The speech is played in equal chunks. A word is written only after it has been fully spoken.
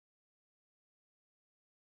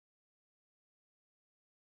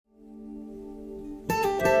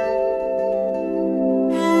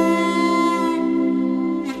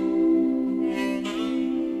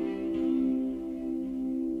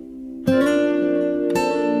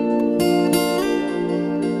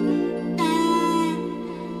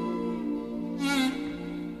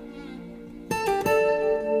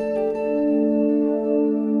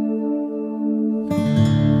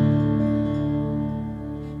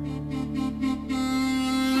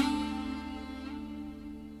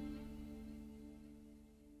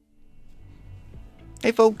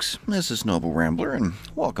Hey folks, this is Noble Rambler, and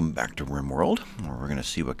welcome back to RimWorld, where we're going to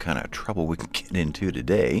see what kind of trouble we can get into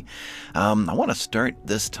today. I want to start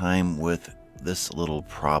this time with this little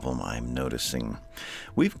problem I'm noticing.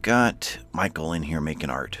 We've got Michael in here making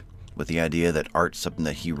art, with the idea that art's something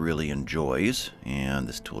that he really enjoys, and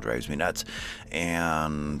this tool drives me nuts.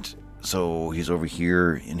 And so he's over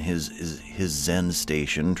here in his Zen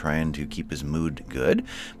station trying to keep his mood good,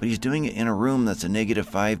 but he's doing it in a room that's a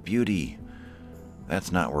 -5 beauty.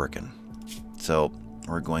 That's not working. So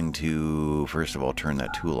we're going to, first of all, turn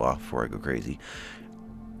that tool off before I go crazy.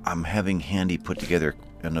 I'm having Handy put together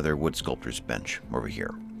another wood sculptor's bench over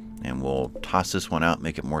here. And we'll toss this one out,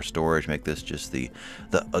 make it more storage, make this just the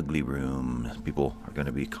ugly room people are going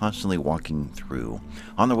to be constantly walking through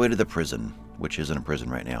on their way to the prison, which isn't a prison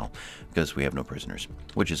right now because we have no prisoners,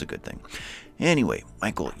 which is a good thing. Anyway,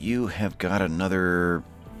 Michael, you have got another,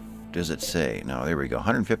 does it say? No, there we go,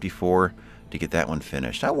 154 to get that one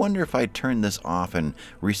finished. I wonder if I turn this off and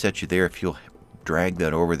reset you there, if you'll drag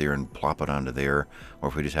that over there and plop it onto there, or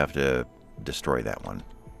if we just have to destroy that one.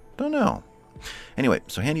 Don't know. Anyway,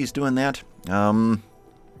 so Handy's doing that.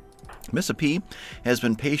 Missa P has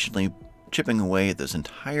been patiently chipping away at this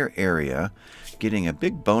entire area, getting a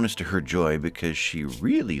big bonus to her joy because she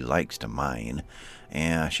really likes to mine,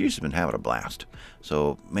 and she's been having a blast.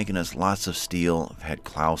 So making us lots of steel. I've had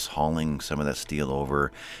Klaus hauling some of that steel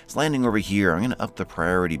over. It's landing over here. I'm going to up the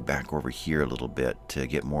priority back over here a little bit to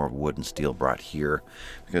get more wood and steel brought here,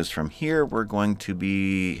 because from here we're going to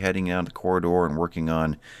be heading down the corridor and working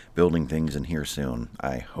on building things in here soon,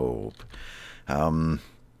 I hope.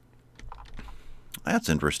 That's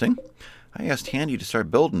interesting. I asked Handy to start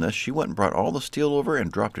building this. She went and brought all the steel over and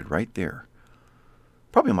dropped it right there.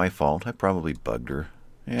 Probably my fault. I probably bugged her.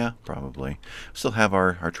 Yeah, probably. Still have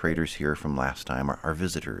our traders here from last time, our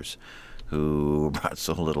visitors, who brought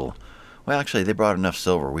so little. Well, actually, they brought enough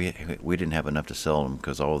silver. We didn't have enough to sell them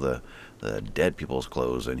because all the dead people's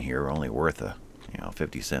clothes in here are only worth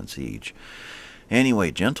 50 cents each.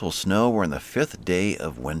 Anyway, gentle snow. We're in the 5th day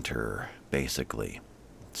of winter, basically.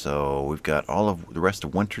 So we've got all of the rest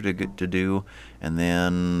of winter to do, and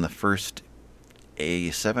then the first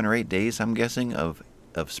 7 or 8 days, I'm guessing, of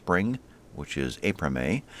spring, which is April,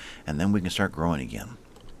 May, and then we can start growing again.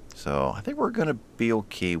 So I think we're going to be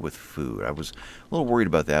okay with food. I was a little worried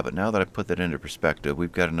about that, but now that I put that into perspective,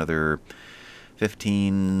 we've got another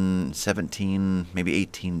 15, 17, maybe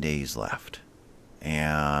 18 days left,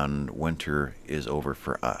 and winter is over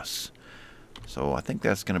for us. So I think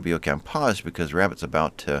that's going to be okay. I'm paused because Rabbit's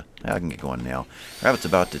about to, I can get going now. Rabbit's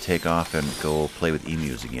about to take off and go play with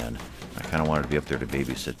emus again. I kind of wanted to be up there to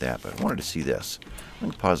babysit that, but I wanted to see this.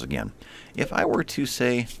 Let me pause again. If I were to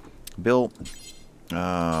say, build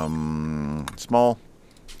small,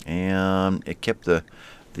 and it kept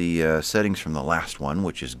the settings from the last one,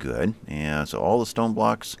 which is good. And so all the stone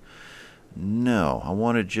blocks, no, I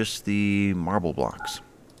wanted just the marble blocks.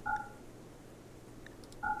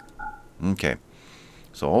 Okay,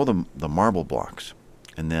 so all the marble blocks,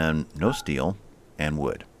 and then no steel and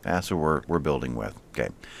wood. That's what we're building with. Okay,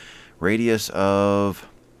 radius of,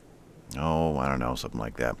 oh, I don't know, something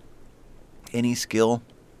like that. Any skill,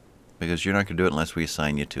 because you're not going to do it unless we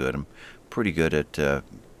assign you to it. I'm pretty good at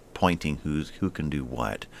pointing who can do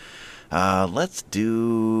what. Let's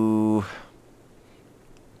do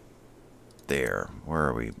there. Where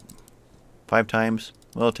are we? 5 times?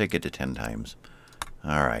 We'll take it to 10 times.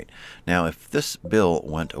 All right. Now, if this bill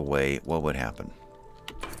went away, what would happen?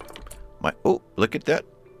 Oh, look at that.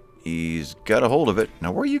 He's got a hold of it.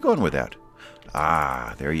 Now, where are you going with that?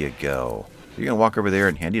 Ah, there you go. You're going to walk over there,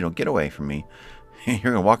 and Handy, don't get away from me. You're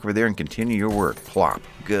going to walk over there and continue your work. Plop.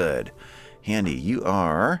 Good. Handy, you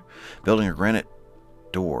are building a granite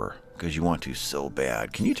door because you want to so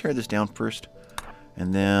bad. Can you tear this down first?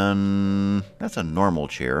 And then that's a normal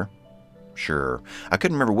chair. Sure. I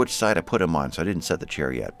couldn't remember which side I put him on, so I didn't set the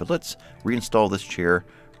chair yet. But let's reinstall this chair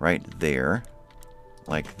right there,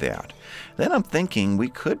 like that. Then I'm thinking we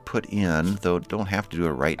could put in, though don't have to do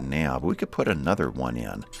it right now, but we could put another one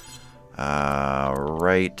in.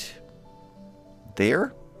 Right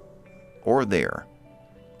there or there.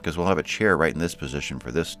 Because we'll have a chair right in this position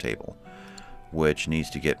for this table, which needs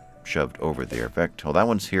to get shoved over there. In fact, well, that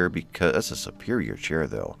one's here because that's a superior chair,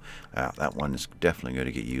 though. That one is definitely going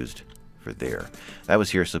to get used for there. That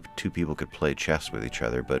was here so 2 people could play chess with each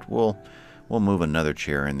other, but we'll move another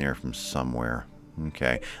chair in there from somewhere.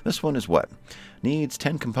 Okay, this one is what? Needs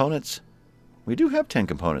 10 components? We do have 10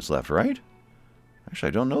 components left, right? Actually,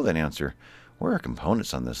 I don't know that answer. Where are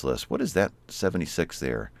components on this list? What is that 76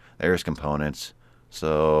 there? There's components.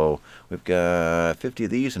 So we've got 50 of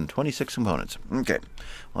these and 26 components. Okay,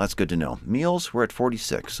 well, that's good to know. Meals, we're at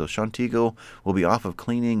 46. So Shantigo will be off of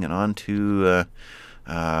cleaning and on to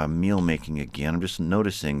meal making again. I'm just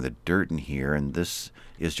noticing the dirt in here, and this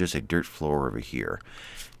is just a dirt floor over here.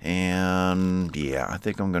 And yeah, I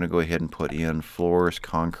think I'm going to go ahead and put in floors,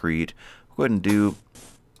 concrete. Go ahead and do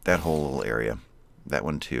that whole little area. That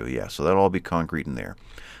one too, yeah. So that'll all be concrete in there.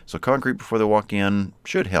 So concrete before they walk in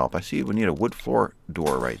should help. I see we need a wood floor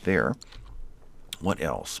door right there. What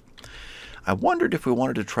else? I wondered if we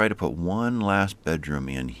wanted to try to put one last bedroom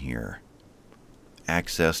in here.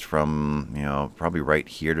 Accessed from, you know, probably right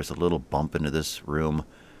here. There's a little bump into this room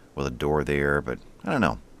with a door there, but I don't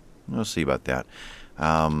know. We'll see about that.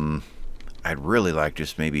 I'd really like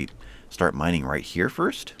just maybe start mining right here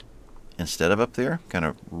first instead of up there, kind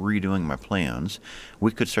of redoing my plans.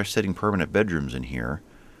 We could start setting permanent bedrooms in here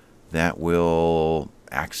that will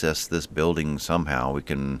access this building somehow. We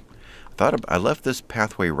can... I left this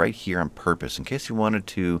pathway right here on purpose in case you wanted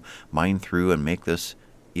to mine through and make this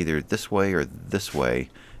either this way or this way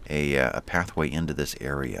a pathway into this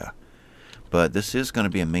area. But this is going to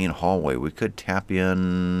be a main hallway. We could tap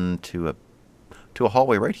into a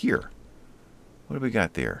hallway right here. What do we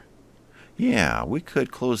got there? Yeah, we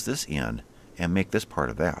could close this in and make this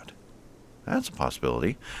part of that. That's a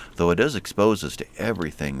possibility, though it does expose us to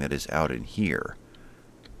everything that is out in here,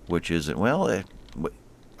 which isn't, well,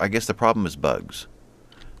 I guess the problem is bugs,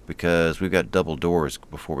 because we've got double doors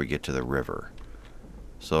before we get to the river.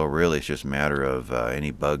 So really it's just a matter of any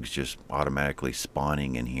bugs just automatically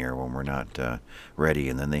spawning in here when we're not ready,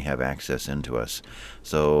 and then they have access into us.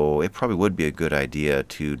 So it probably would be a good idea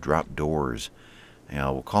to drop doors. You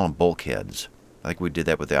know, we'll call them bulkheads. I think we did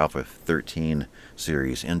that with the Alpha 13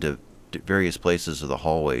 series, into various places of the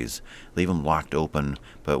hallways. Leave them locked open,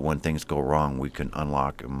 but when things go wrong, we can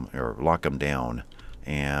unlock them or lock them down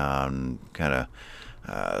and kind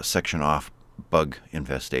of section off bug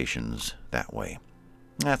infestations that way.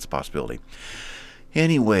 That's a possibility.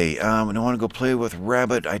 Anyway, I want to go play with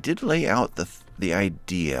Rabbit. I did lay out the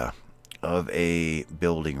idea of a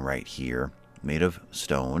building right here made of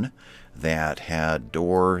stone that had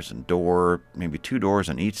doors and maybe two doors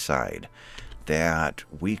on each side that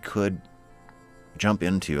we could jump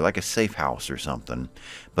into, like a safe house or something,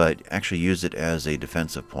 but actually use it as a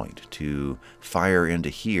defensive point to fire into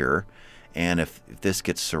here. And if this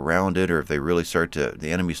gets surrounded, or if they really the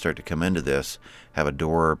enemies start to come into this, have a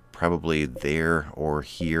door probably there or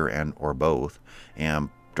here or both, and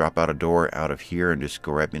drop out a door out of here and just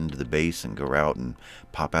go right into the base and go out and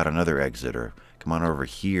pop out another exit, or come on over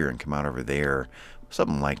here and come out over there,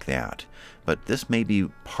 something like that. But this may be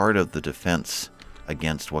part of the defense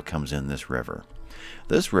against what comes in this river.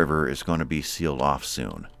 This river is going to be sealed off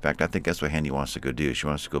soon. In fact, I think that's what Handy wants to go do. She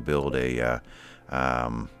wants to go build a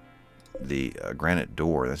granite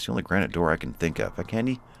door. That's the only granite door I can think of.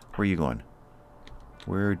 Handy, where are you going?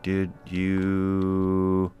 Where did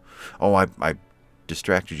you... Oh, I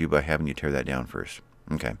distracted you by having you tear that down first.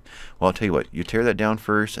 Okay. Well, I'll tell you what. You tear that down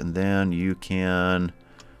first, and then you can...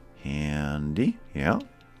 Handy? Yeah?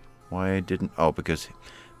 Why didn't... Oh, because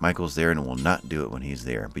Michael's there and will not do it when he's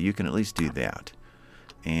there. But you can at least do that.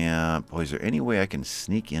 And, boy, is there any way I can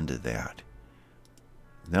sneak into that?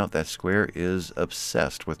 No, that square is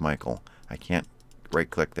obsessed with Michael. I can't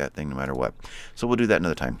right-click that thing no matter what. So we'll do that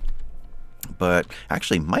another time. But,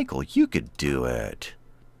 actually, Michael, you could do it.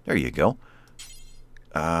 There you go.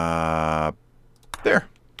 There.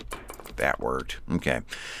 That worked. Okay.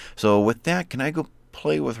 So with that, can I go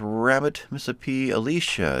play with Rabbit? Missa P.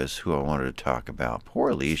 Alicia is who I wanted to talk about. Poor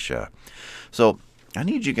Alicia. So I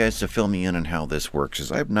need you guys to fill me in on how this works,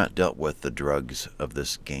 as I've not dealt with the drugs of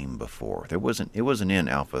this game before. It wasn't in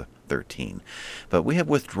Alpha 13. But we have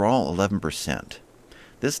withdrawal 11%.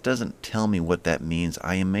 This doesn't tell me what that means.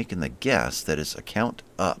 I am making the guess that it's a count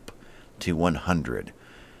up to 100.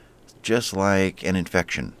 Just like an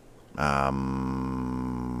infection.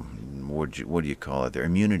 What do you call it? Their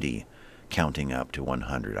immunity counting up to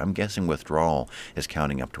 100. I'm guessing withdrawal is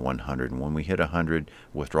counting up to 100. And when we hit 100,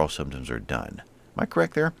 withdrawal symptoms are done. Am I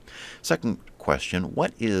correct there? Second question,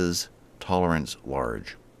 what is tolerance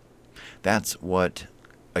large? That's what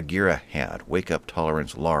Agira had. Wake up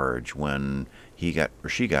tolerance large when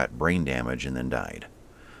she got brain damage and then died.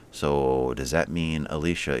 So does that mean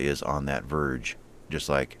Alicia is on that verge just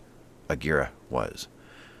like Agira was?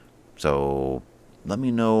 So let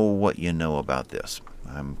me know what you know about this.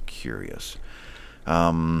 I'm curious.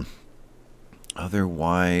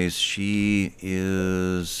 Otherwise, she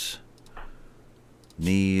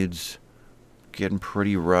needs getting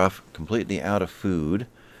pretty rough, completely out of food.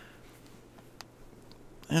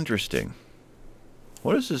 Interesting.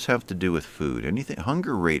 What does this have to do with food? Anything?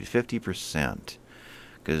 Hunger rate 50%.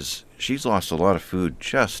 Because she's lost a lot of food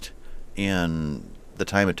just in the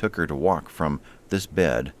time it took her to walk from this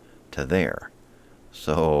bed to there.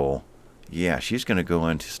 So, yeah, she's going to go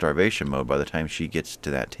into starvation mode by the time she gets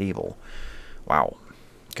to that table. Wow.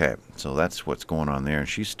 Okay, so that's what's going on there. And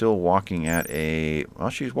she's still walking at a... Well,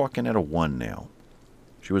 she's walking at a 1 now.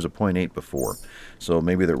 She was a 0.8 before. So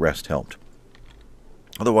maybe the rest helped.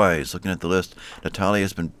 Otherwise, looking at the list, Natalia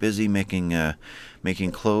has been busy making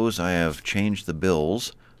clothes. I have changed the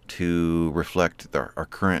bills to reflect our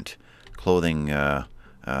current clothing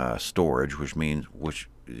storage, which means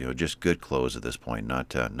just good clothes at this point.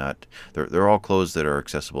 Not they're all clothes that are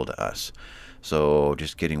accessible to us. So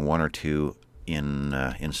just getting 1 or 2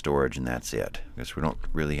 in storage, and that's it. Because we don't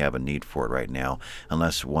really have a need for it right now,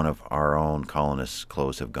 unless one of our own colonists'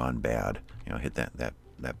 clothes have gone bad. Hit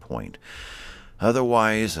that point.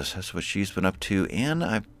 Otherwise, that's what she's been up to.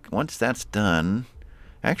 And once that's done,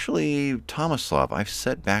 actually, Tomislav, I've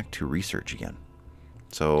set back to research again.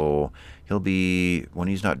 So he'll be, when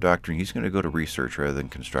he's not doctoring, he's going to go to research rather than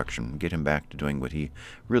construction. Get him back to doing what he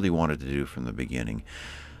really wanted to do from the beginning.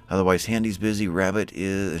 Otherwise, Handy's busy. Rabbit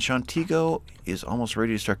is, and Shantigo is almost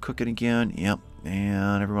ready to start cooking again. Yep,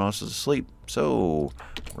 and everyone else is asleep. So,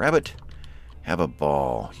 Rabbit, have a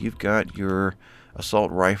ball. You've got your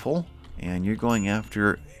assault rifle. And you're going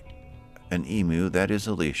after an emu. That is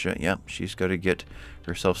Alicia. Yep, she's got to get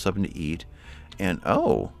herself something to eat. And,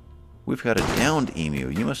 oh, we've got a downed emu.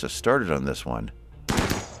 You must have started on this one.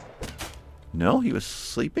 No, he was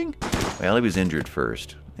sleeping? Well, he was injured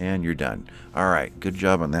first. And you're done. All right, good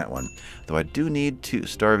job on that one. Though I do need to...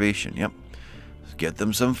 Starvation, yep. Let's get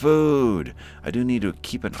them some food. I do need to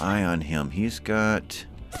keep an eye on him. He's got...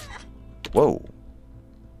 Whoa.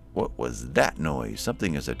 What was that noise?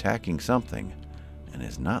 Something is attacking something and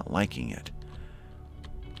is not liking it.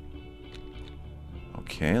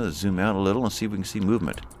 Okay, let's zoom out a little and see if we can see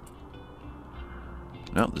movement.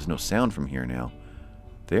 No, there's no sound from here now.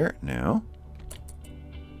 There, now.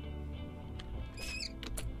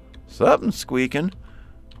 Something squeaking.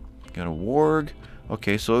 Got a warg.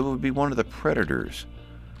 Okay, so it would be one of the predators.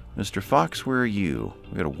 Mr. Fox, where are you?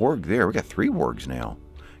 We got a warg there. We got 3 wargs now.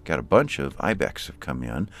 Got a bunch of ibex have come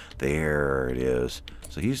in. There it is.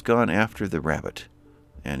 So he's gone after the rabbit.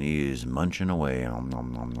 And he's munching away. Nom,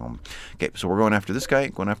 nom, nom, nom. Okay, so we're going after this guy.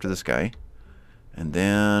 Going after this guy. And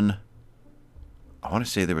then... I want to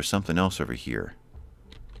say there was something else over here.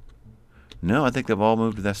 No, I think they've all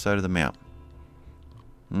moved to that side of the map.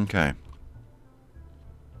 Okay.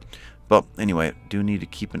 But anyway, do need to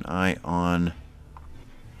keep an eye on...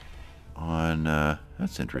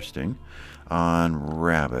 that's interesting. On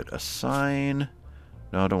rabbit. Assign.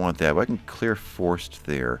 No, I don't want that. But I can clear forced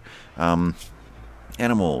there.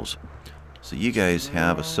 Animals. So you guys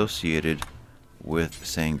have associated with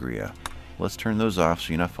Sangria. Let's turn those off so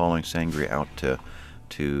you're not following Sangria out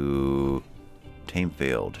to Tame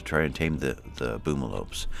failed. To try and tame the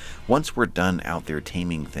boomalopes. Once we're done out there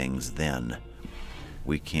taming things, then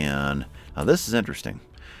we can... Now this is interesting.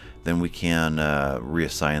 Then we can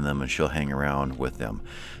reassign them and she'll hang around with them.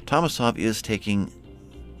 Tomislav is taking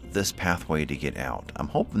this pathway to get out. I'm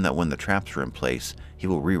hoping that when the traps are in place, he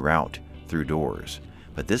will reroute through doors.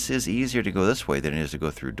 But this is easier to go this way than it is to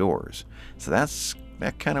go through doors. So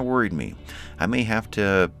that kind of worried me. I may have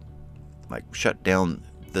to shut down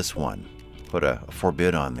this one, put a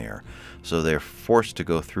forbid on there. So they're forced to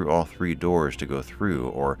go through all 3 doors to go through,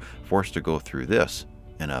 or forced to go through this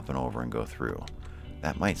and up and over and go through.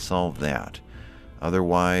 That might solve that.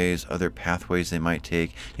 Otherwise, other pathways they might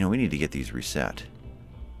take. We need to get these reset.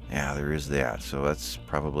 Yeah, there is that. So that's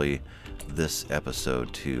probably this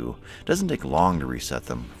episode too. It doesn't take long to reset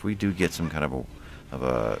them. If we do get some kind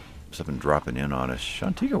of something dropping in on us.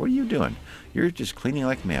 Shantigo, what are you doing? You're just cleaning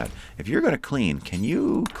like mad. If you're going to clean, can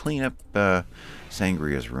you clean up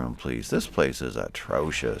Sangria's room, please? This place is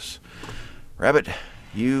atrocious. Rabbit,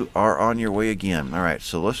 you are on your way again. All right,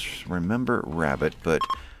 so let's remember Rabbit, but...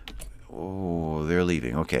 Oh, they're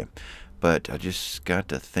leaving. Okay. But I just got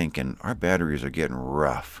to thinking, our batteries are getting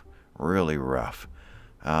rough. Really rough.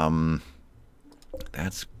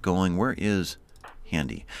 That's going... Where is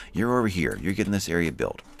Handy? You're over here. You're getting this area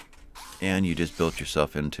built. And you just built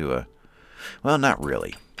yourself into a... Well, not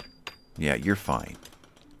really. Yeah, you're fine.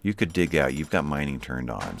 You could dig out. You've got mining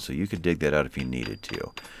turned on, so you could dig that out if you needed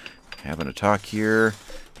to. Having a talk here.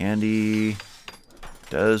 Handy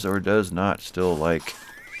does or does not still like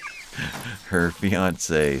her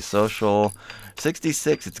fiance. Social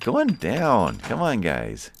 66. It's going down. Come on,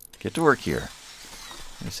 guys. Get to work here.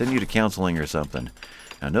 I send you to counseling or something.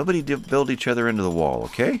 Now, nobody build each other into the wall,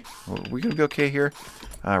 okay? Are we going to be okay here?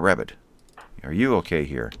 Rabbit, are you okay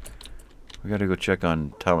here? We got to go check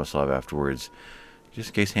on Tomislav afterwards, just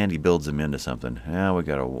in case Handy builds him into something. Now, we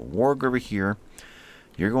got a warg over here.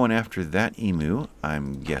 You're going after that emu,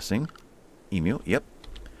 I'm guessing. Emu, yep.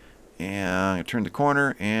 And I turn the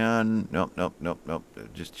corner, and nope.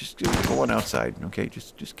 Just go on outside. Okay,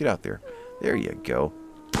 just get out there. There you go.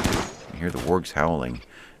 You hear the wargs howling.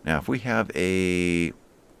 Now, if we have a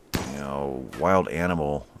wild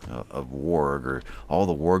animal of warg, or all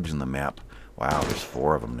the wargs in the map, wow, there's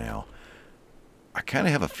 4 of them now. I kind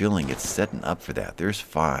of have a feeling it's setting up for that. There's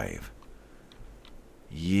 5.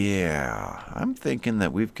 Yeah, I'm thinking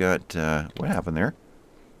that we've got what happened there?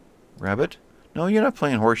 Rabbit? No, you're not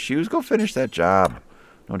playing horseshoes. Go finish that job.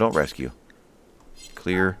 No, don't rescue.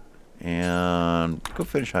 Clear. And go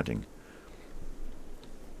finish hunting.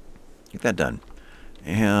 Get that done.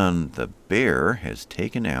 And the bear has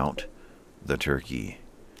taken out the turkey.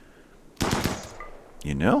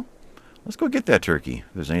 You know? Let's go get that turkey.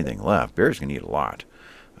 If there's anything left. Bear's going to eat a lot.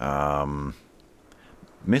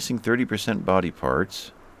 Missing 30% body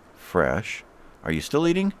parts. Fresh. Are you still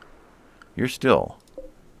eating? You're still.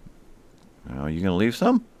 Oh, you gonna leave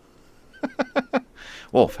some?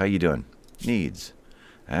 Wolf, how you doing? Needs.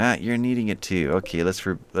 You're needing it too. Okay, let's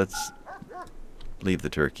leave the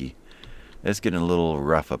turkey. It's getting a little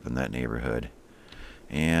rough up in that neighborhood.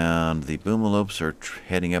 And the boomalopes are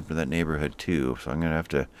heading up to that neighborhood too. So I'm gonna have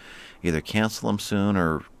to either cancel them soon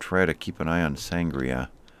or try to keep an eye on Sangria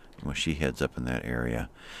when she heads up in that area.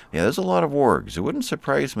 Yeah, there's a lot of wargs. It wouldn't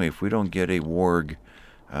surprise me if we don't get a warg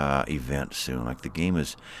event soon. Like the game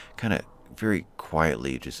is kind of very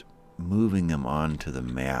quietly just moving them onto the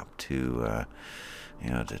map to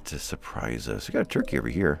surprise us. We got a turkey over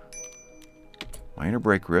here. Minor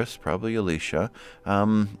break risk, probably Alicia.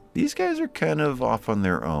 These guys are kind of off on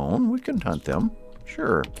their own. We can hunt them,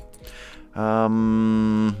 sure.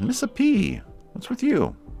 Miss a P, what's with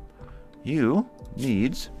you? You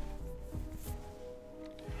needs.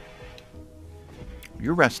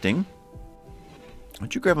 You're resting. Why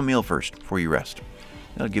don't you grab a meal first before you rest?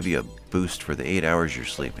 That'll give you a boost for the 8 hours you're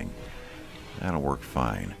sleeping. That'll work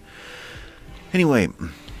fine. Anyway,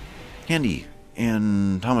 Handy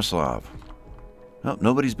and Tomislav. Oh,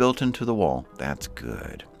 nobody's built into the wall. That's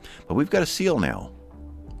good. But we've got a seal now.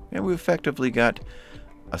 And we've effectively got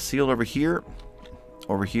a seal over here,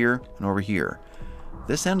 and over here.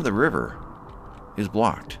 This end of the river is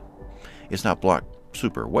blocked. It's not blocked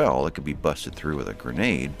super well. It could be busted through with a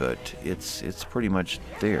grenade, but it's pretty much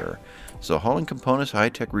there. So hauling components,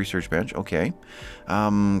 high-tech research bench. Okay.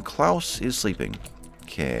 Klaus is sleeping.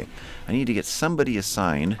 Okay. I need to get somebody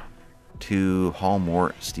assigned to haul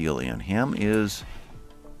more steel in. Ham is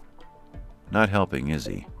not helping, is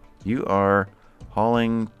he? You are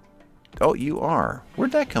hauling. Oh, you are.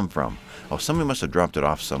 Where'd that come from? Oh, somebody must have dropped it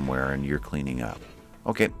off somewhere and you're cleaning up.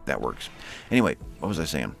 Okay, that works. Anyway, what was I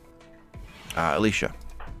saying? Alicia,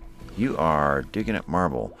 you are digging up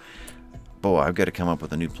marble. Boy, I've got to come up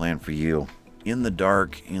with a new plan for you. In the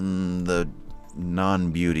dark, in the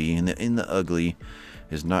non-beauty, in the ugly,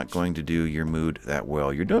 is not going to do your mood that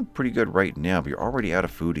well. You're doing pretty good right now, but you're already out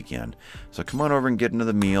of food again. So come on over and get into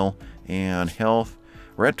the meal. And health,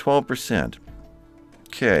 we're at 12%.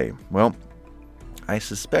 Okay, well, I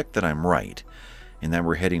suspect that I'm right in that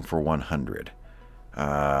we're heading for 100.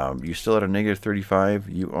 You still at a negative 35?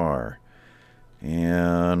 You are.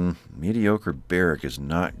 And mediocre barrack is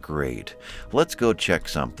not great. Let's go check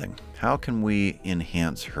something. How can we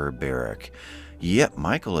enhance her barrack? Yep,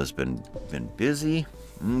 Michael has been busy.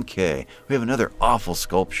 Okay, we have another awful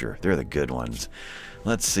sculpture. They're the good ones.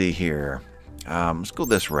 Let's see here. Let's go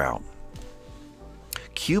this route.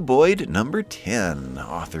 Cuboid number 10.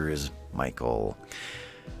 Author is Michael.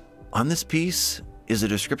 On this piece is a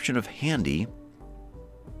description of Handy.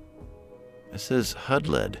 It says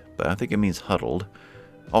huddled, but I think it means huddled.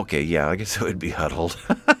 Okay, yeah, I guess it would be huddled.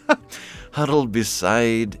 Huddled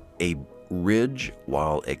beside a ridge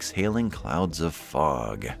while exhaling clouds of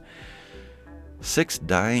fog. 6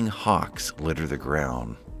 dying hawks litter the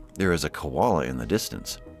ground. There is a koala in the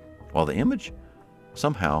distance, while the image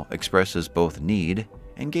somehow expresses both need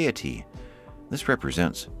and gaiety. This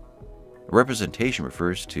representation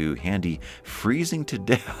refers to Handy freezing to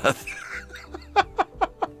death.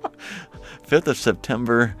 5th of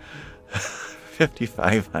September,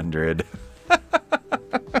 5500.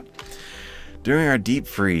 During our deep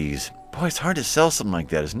freeze. Boy, it's hard to sell something like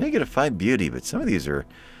that. It's -5 beauty, but some of these are...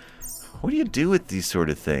 What do you do with these sort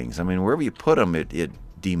of things? I mean, wherever you put them, it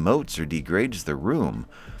demotes or degrades the room.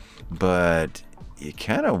 But you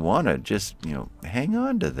kind of want to just, hang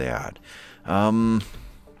on to that.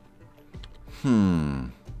 I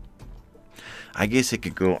guess it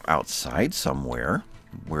could go outside somewhere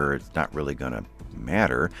where it's not really going to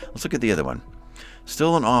matter. Let's look at the other one.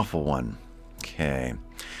 Still an awful one. Okay.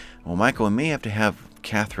 Well, Michael, we may have to have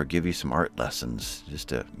Cathra give you some art lessons just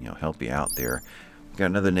to, help you out there. We've got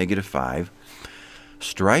another -5.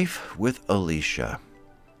 Strife with Alicia.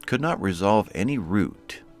 Could not resolve any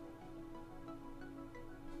root.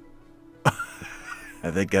 I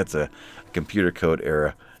think that's a computer code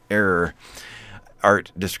error.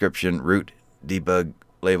 Art description, root, debug,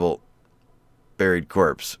 label, buried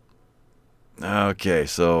corpse. Okay,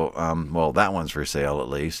 so, well, that one's for sale at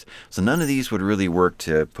least. So none of these would really work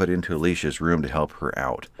to put into Alicia's room to help her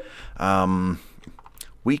out.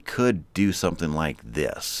 We could do something like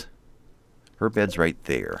this. Her bed's right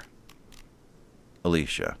there.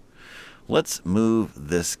 Alicia. Let's move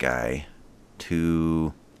this guy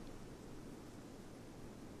to...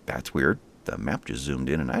 That's weird. The map just zoomed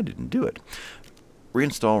in and I didn't do it.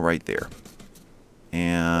 Reinstall right there.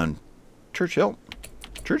 And Churchill.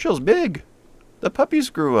 Churchill's big. The puppies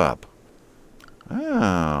grew up.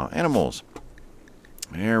 Oh, animals.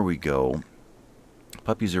 There we go.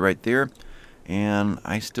 Puppies are right there. And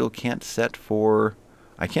I still can't set for...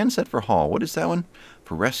 I can set for haul. What is that one?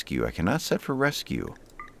 For rescue. I cannot set for rescue.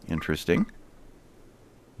 Interesting.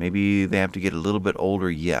 Maybe they have to get a little bit older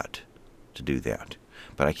yet to do that.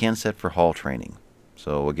 But I can set for haul training.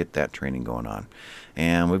 So we'll get that training going on.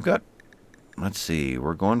 And we've got... Let's see.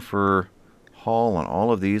 We're going for haul on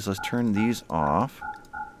all of these. Let's turn these off.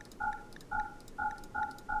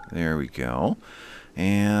 There we go.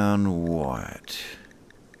 And what?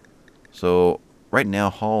 So right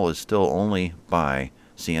now haul is still only by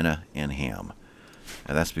Sienna and Ham.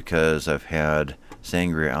 And that's because I've had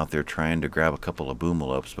Sangria out there trying to grab a couple of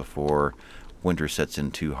boomalopes before winter sets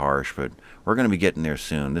in too harsh. But we're going to be getting there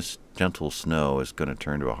soon. This gentle snow is going to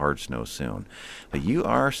turn to a hard snow soon. But you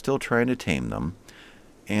are still trying to tame them.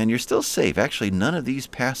 And you're still safe. Actually, none of these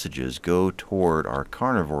passages go toward our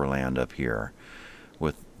carnivore land up here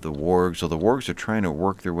with the wargs. So the wargs are trying to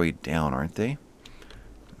work their way down, aren't they?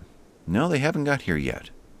 No, they haven't got here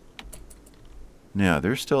yet. No,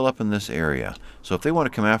 they're still up in this area. So if they want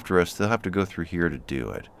to come after us, they'll have to go through here to do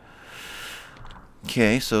it.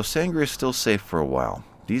 Okay, so Sangria is still safe for a while.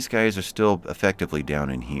 These guys are still effectively down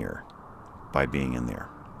in here by being in there.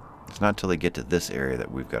 It's not until they get to this area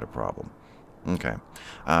that we've got a problem. Okay.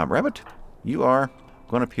 Rabbit, you are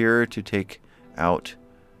going up here to take out...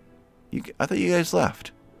 I thought you guys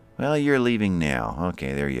left. Well, you're leaving now.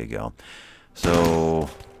 Okay, there you go. So,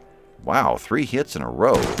 wow, 3 hits in a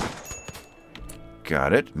row.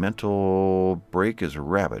 Got it. Mental break is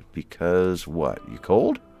Rabbit because what? You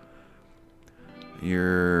cold?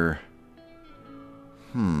 You're...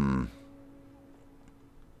 Don't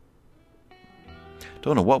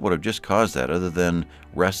know what would have just caused that other than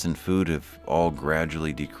rest and food have all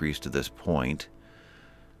gradually decreased to this point.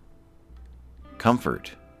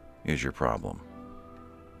 Comfort is your problem.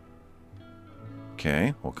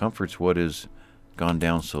 Okay, well comfort's what has gone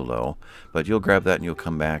down so low. But you'll grab that and you'll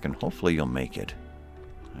come back and hopefully you'll make it.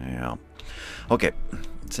 Yeah. Okay,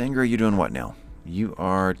 Sangria, you doing what now? You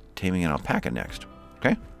are taming an alpaca next.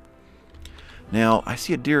 Okay. Now, I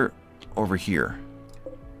see a deer over here.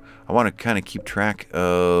 I want to kind of keep track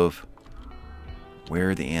of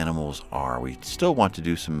where the animals are. We still want to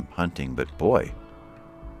do some hunting, but boy,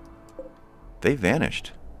 they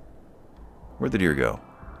vanished. Where'd the deer go?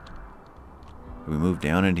 We moved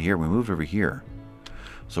down into here. We moved over here.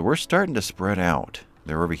 So we're starting to spread out.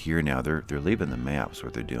 They're over here now. They're leaving the maps,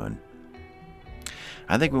 what they're doing.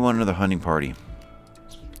 I think we want another hunting party.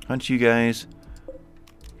 Hunt you guys.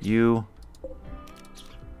 You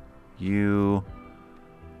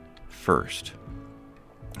first.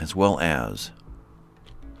 As well as...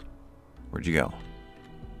 Where'd you go?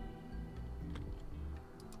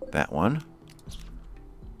 That one.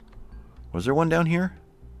 Was there one down here?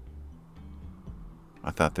 I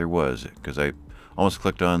thought there was, because I almost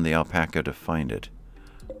clicked on the alpaca to find it.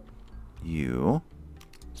 You.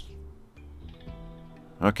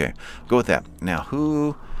 Okay, go with that. Now,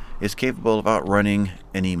 who is capable of outrunning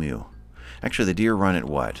an emu? Actually, the deer run at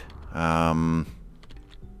what?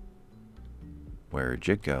 Where'd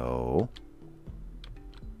you go?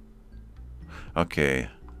 Okay,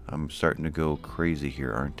 I'm starting to go crazy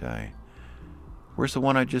here, aren't I? Where's the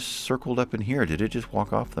one I just circled up in here? Did it just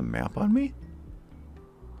walk off the map on me?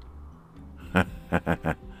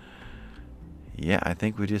 Yeah, I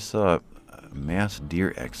think we just saw a mass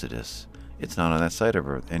deer exodus. It's not on that side of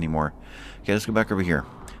her anymore. Okay, let's go back over here.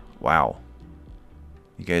 Wow.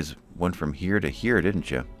 You guys went from here to here,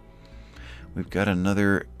 didn't you? We've got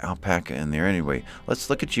another alpaca in there. Anyway, let's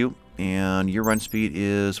look at you And your run speed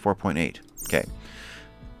is 4.8. Okay.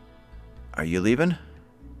 Are you leaving?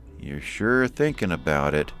 You're sure thinking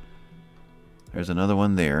about it. There's another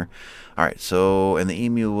one there. All right, so, and the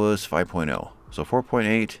emu was 5.0. So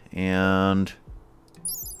 4.8 and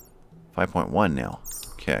 5.1 now.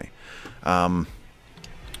 Okay.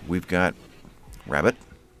 We've got Rabbit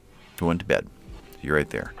who went to bed. You're right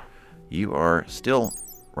there. You are still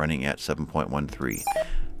running at 7.13.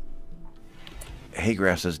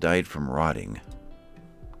 Haygrass has died from rotting.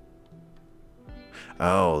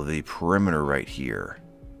 Oh, the perimeter right here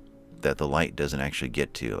that the light doesn't actually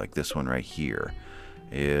get to, like this one right here,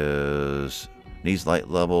 needs light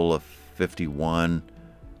level of 51%.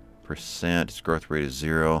 Its growth rate is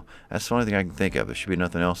 0. That's the only thing I can think of. There should be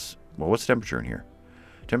nothing else. Well, what's the temperature in here?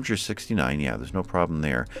 Temperature is 69. Yeah, there's no problem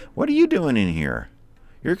there. What are you doing in here?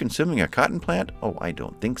 You're consuming a cotton plant? Oh, I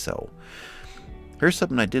don't think so. Here's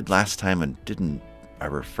something I did last time and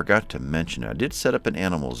forgot to mention. I did set up an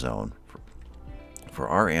animal zone for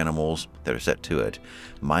our animals that are set to it,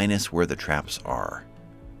 minus where the traps are.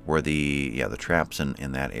 Where the traps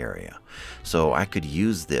in that area. So I could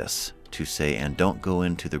use this to say, and don't go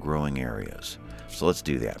into the growing areas. So let's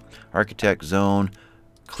do that. Architect zone,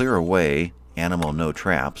 clear away, animal no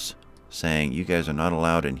traps, saying you guys are not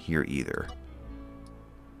allowed in here either.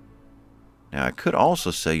 Now I could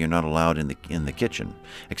also say you're not allowed in the kitchen,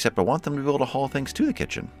 except I want them to be able to haul things to the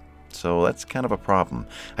kitchen. So that's kind of a problem.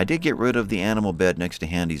 I did get rid of the animal bed next to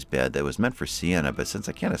Handy's bed that was meant for Sienna, but since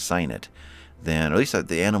I can't assign it, then, or at least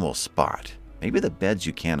the animal spot. Maybe the beds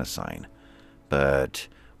you can assign, but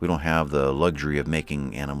we don't have the luxury of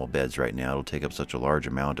making animal beds right now. It'll take up such a large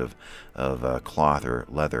amount of cloth or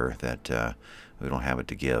leather that we don't have it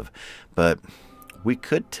to give. But we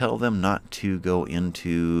could tell them not to go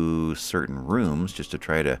into certain rooms just to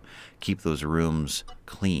try to keep those rooms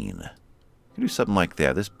clean. You can do something like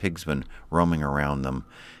that. This pig's been roaming around them.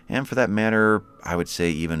 And for that matter, I would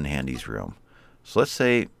say even Handy's room. So let's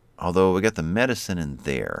say, although we got the medicine in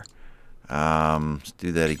there, let's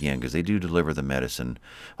do that again because they do deliver the medicine.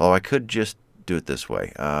 Oh, I could just do it this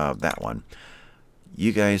way. That one.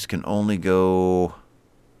 You guys can only go...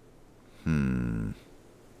 Can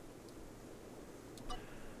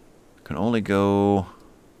only go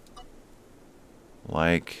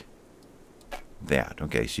like that.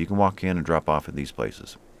 Okay, so you can walk in and drop off at these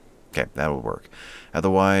places. Okay, that'll work.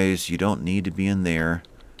 Otherwise, you don't need to be in there.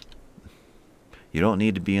 You don't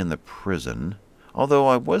need to be in the prison. Although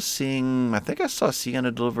I was seeing, I think I saw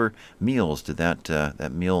Sienna deliver meals to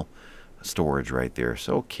that meal storage right there.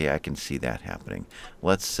 So, okay, I can see that happening.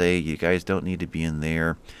 Let's say you guys don't need to be in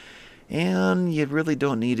there. And you really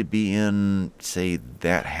don't need to be in, say,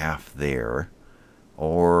 that half there.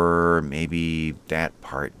 Or maybe that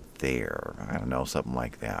part there. I don't know, something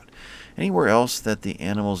like that. Anywhere else that the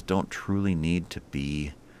animals don't truly need to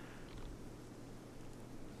be.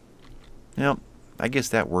 Well, I guess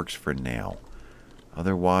that works for now.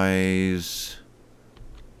 Otherwise,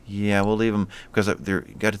 yeah, we'll leave them. Because you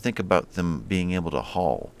got to think about them being able to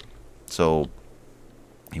haul. So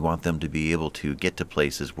you want them to be able to get to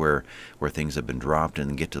places where things have been dropped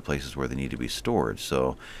and get to places where they need to be stored.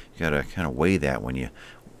 So you got to kind of weigh that when you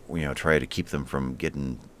try to keep them from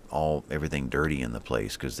getting everything dirty in the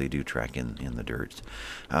place, because they do track in the dirt.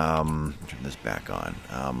 Turn this back on.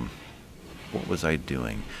 What was I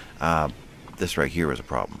doing? This right here was a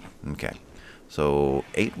problem. Okay, so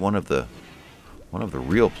ate one of the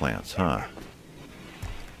real plants, huh?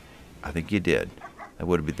 I think you did. That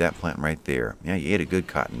would be that plant right there. Yeah, you ate a good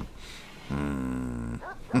cotton.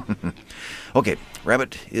 Okay,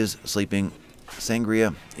 Rabbit is sleeping.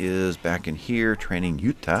 Sangria is back in here training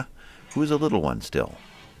Yuta, who is a little one still.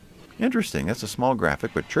 Interesting. That's a small graphic,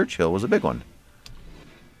 but Churchill was a big one.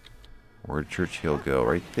 Where did Churchill go?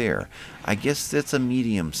 Right there. I guess that's a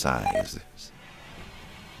medium size.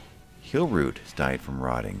 Hillroot has died from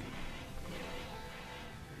rotting.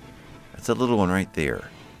 That's a little one right there.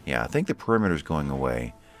 Yeah, I think the perimeter's going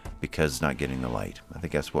away because it's not getting the light. I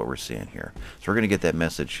think that's what we're seeing here. So we're going to get that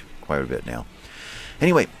message quite a bit now.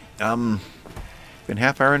 Anyway, been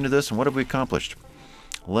half hour into this, and what have we accomplished?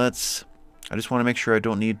 I just want to make sure I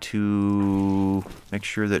don't need to make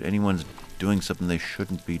sure that anyone's doing something they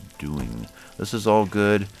shouldn't be doing. This is all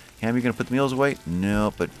good. Ham, you going to put the meals away?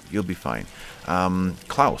 No, but you'll be fine.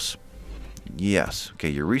 Klaus. Yes. Okay,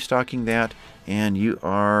 you're restocking that, and you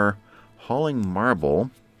are hauling marble.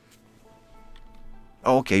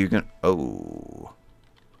 Oh, okay, you're going to... Oh.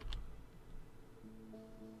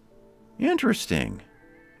 Interesting.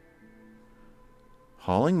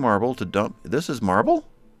 Hauling marble to dump... This is marble?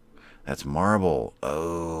 That's marble.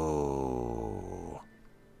 Oh.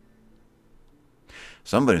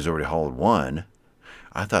 Somebody's already hauled one.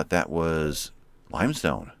 I thought that was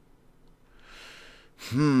limestone.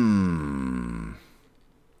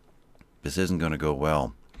 This isn't going to go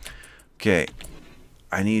well. Okay.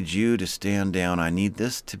 I need you to stand down. I need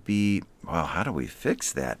this to be... Well, how do we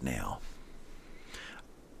fix that now?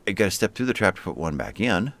 I got to step through the trap to put one back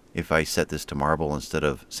in. If I set this to marble instead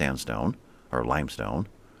of sandstone or limestone.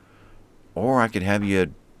 Or I could have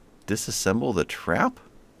you disassemble the trap.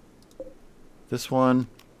 This one,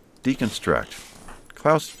 deconstruct.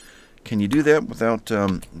 Klaus, can you do that without,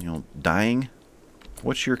 dying?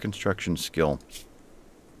 What's your construction skill?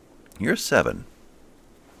 You're a 7.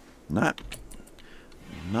 Not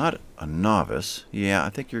a novice. Yeah, I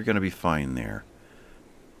think you're going to be fine there.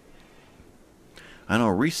 I know,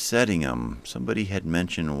 resetting them, somebody had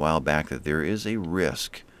mentioned a while back that there is a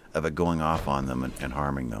risk of it going off on them and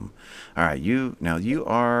harming them. All right, you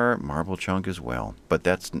are marble chunk as well, but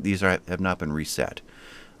these have not been reset.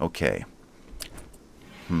 Okay.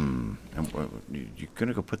 You're going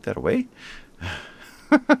to go put that away?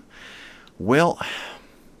 Well,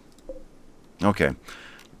 okay.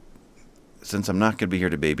 Since I'm not going to be here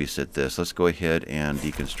to babysit this, let's go ahead and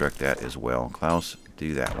deconstruct that as well. Klaus,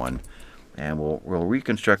 do that one. And we'll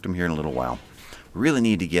reconstruct them here in a little while. We really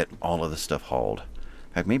need to get all of this stuff hauled.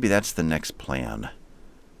 In fact, maybe that's the next plan.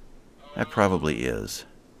 That probably is.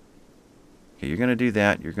 Okay, you're going to do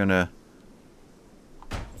that. You're going to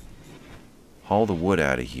haul the wood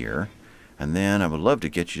out of here. And then I would love to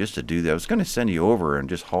get you just to do that. I was going to send you over and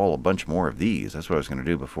just haul a bunch more of these. That's what I was going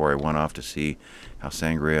to do before I went off to see how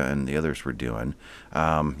Sangria and the others were doing.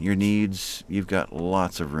 Your needs, you've got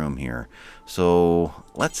lots of room here. So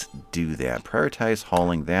let's do that. Prioritize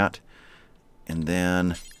hauling that, and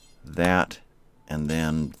then that, and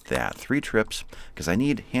then that. 3 trips, because I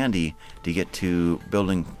need Handy to get to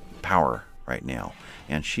building power right now.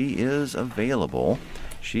 And she is available.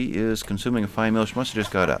 She is consuming a fine meal. She must have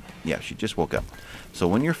just got up. Yeah, she just woke up. So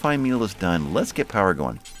when your fine meal is done, let's get power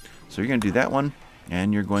going. So you're going to do that one,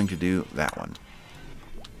 and you're going to do that one.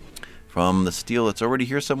 From the steel that's already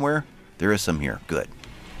here somewhere, there is some here. Good.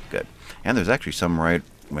 Good. And there's actually some right...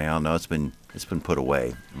 Well, no, it's been put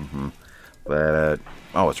away. But...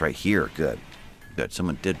 Oh, it's right here. Good. Good.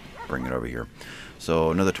 Someone did bring it over here.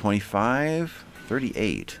 So another 25.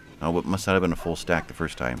 38. Oh, it must not have been a full stack the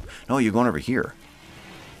first time. No, you're going over here.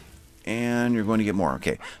 And you're going to get more.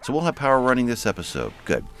 Okay, so we'll have power running this episode.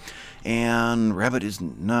 Good. And Rabbit is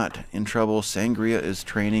not in trouble. Sangria is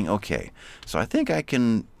training. Okay, so I think I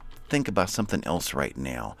can think about something else right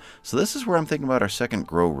now. So this is where I'm thinking about our second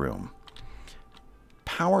grow room.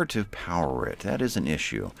 Power to power it. That is an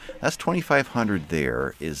issue. That's 2,500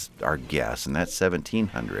 there is our guess. And that's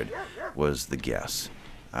 1,700 was the guess.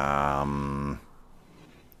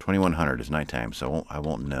 2,100 is nighttime, so I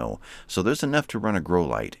won't know. So there's enough to run a grow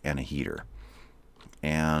light and a heater.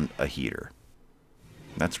 And a heater.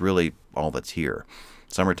 That's really all that's here.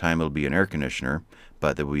 Summertime it'll be an air conditioner,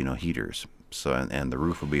 but there will be no heaters. So and the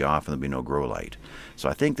roof will be off and there'll be no grow light. So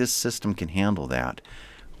I think this system can handle that.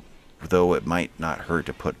 Though it might not hurt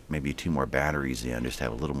to put maybe 2 more batteries in, just to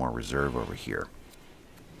have a little more reserve over here.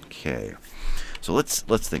 Okay. So let's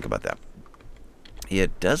think about that.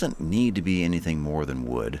 It doesn't need to be anything more than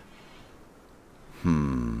wood.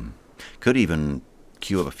 Could even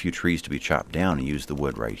queue up a few trees to be chopped down and use the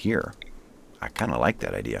wood right here. I kind of like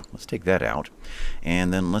that idea. Let's take that out.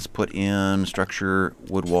 And then let's put in structure,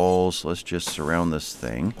 wood walls. Let's just surround this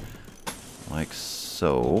thing like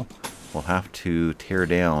so. We'll have to tear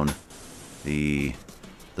down the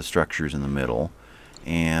structures in the middle.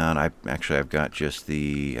 And I've got just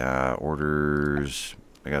the orders...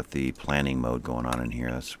 I got the planning mode going on in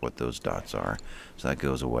here. That's what those dots are. So that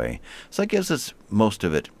goes away. So that gives us most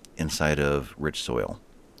of it inside of rich soil.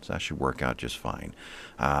 So that should work out just fine.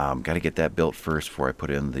 Got to get that built first before I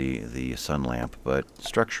put in the sun lamp. But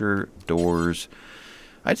structure, doors,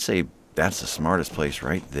 I'd say that's the smartest place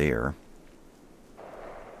right there.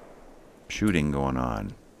 Shooting going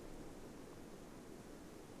on.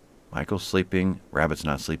 Michael's sleeping. Rabbit's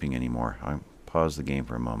not sleeping anymore. I'll pause the game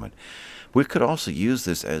for a moment. We could also use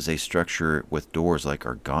this as a structure with doors like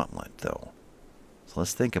our gauntlet, though. So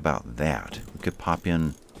let's think about that. We could pop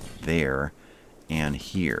in there and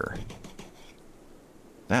here.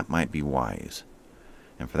 That might be wise.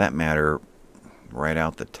 And for that matter, right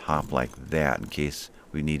out the top like that, in case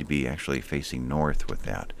we need to be actually facing north with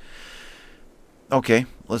that. Okay,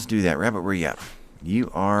 let's do that. Rabbit, where you at? You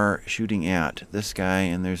are shooting at this guy,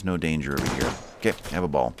 and there's no danger over here. Okay, have a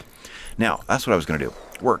ball. Now, that's what I was going to do.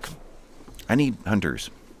 Work. I need hunters,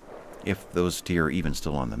 if those deer are even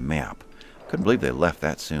still on the map. Couldn't believe they left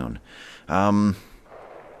that soon. Hunt.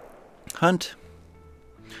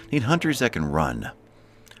 Need hunters that can run.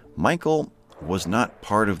 Michael was not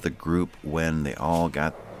part of the group when they all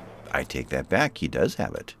got... I take that back. He does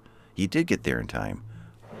have it. He did get there in time.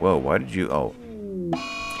 Whoa, why did you... Oh.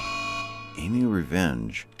 Amy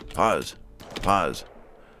Revenge. Pause. Pause.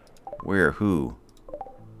 Where? Who?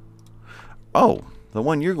 Oh, the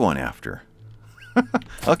one you're going after.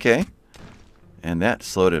 Okay. And that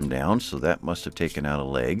slowed him down, so that must have taken out a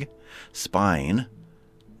leg. Spine.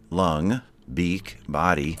 Lung. Beak.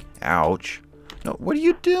 Body. Ouch. No, what are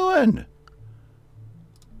you doing?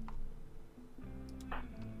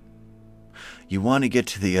 You want to get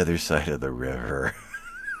to the other side of the river.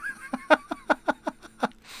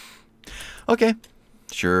 Okay.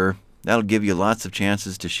 Sure. That'll give you lots of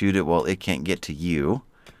chances to shoot it while it can't get to you.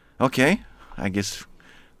 Okay. I guess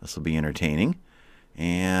this will be entertaining.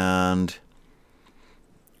 And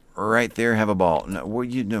right there, have a ball. No,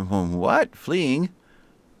 what? Fleeing?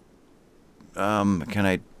 Can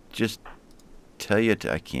I just tell you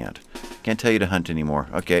to... I can't. Can't tell you to hunt anymore.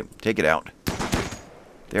 Okay, take it out.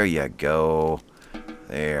 There you go.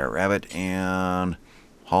 There, rabbit, and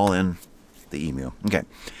haul in the emu. Okay.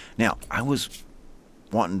 Now, I was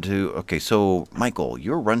wanting to... Okay, so, Michael,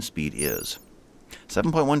 your run speed is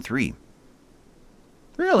 7.13.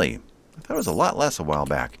 Really? I thought it was a lot less a while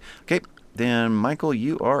back. Okay, then, Michael,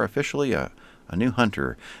 you are officially a new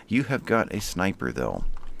hunter. You have got a sniper, though.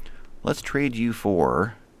 Let's trade you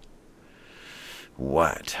for...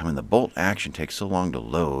 What? I mean, the bolt action takes so long to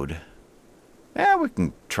load. We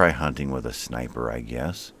can try hunting with a sniper, I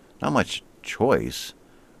guess. Not much choice.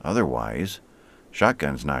 Otherwise,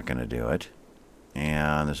 shotgun's not going to do it.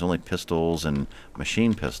 And there's only pistols and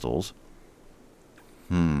machine pistols.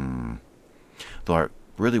 Though I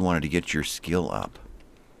really wanted to get your skill up.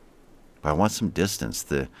 But I want some distance.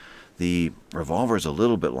 The revolver's a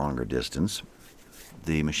little bit longer distance.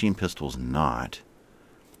 The machine pistol's not.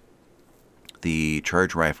 The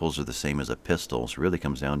charge rifles are the same as a pistol, so it really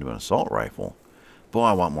comes down to an assault rifle. Boy,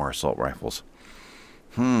 I want more assault rifles.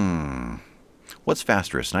 What's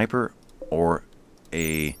faster, a sniper or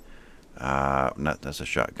a... that's a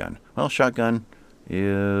shotgun. Well, shotgun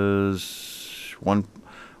is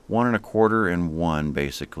 1.25 and 1,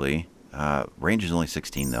 basically. Range is only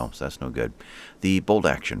 16, though, so that's no good. The bolt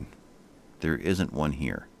action. There isn't one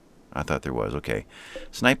here. I thought there was. Okay.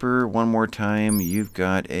 Sniper, one more time. You've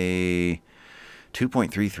got a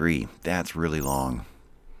 2.33. That's really long.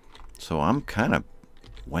 So I'm kind of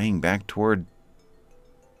weighing back toward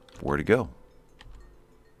where to go.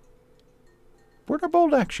 Where'd our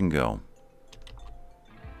bolt action go?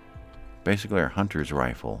 Basically our hunter's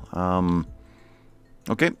rifle.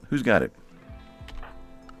 Okay, who's got it?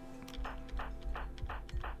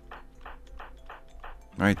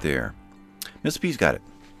 Right there. Miss P's got it.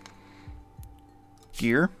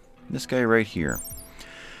 Gear. This guy right here.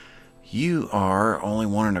 You are only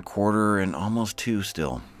 1.25 and almost 2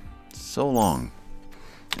 still. So long.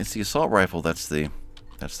 It's the assault rifle that's the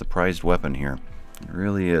prized weapon here. It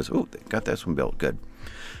really is. Oh, got this one built. Good.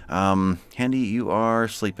 Handy, you are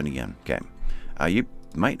sleeping again. Okay. You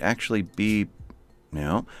might actually be...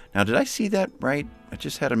 No. Now, did I see that right? I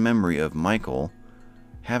just had a memory of Michael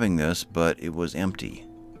having this, but it was empty.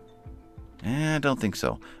 I don't think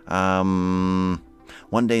so. 1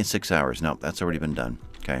 day and 6 hours. No, that's already been done.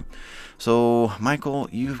 Okay. So, Michael,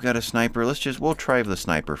 you've got a sniper. We'll try the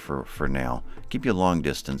sniper for now. Keep you a long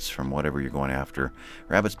distance from whatever you're going after.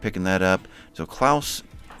 Rabbit's picking that up. So, Klaus,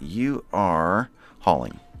 you are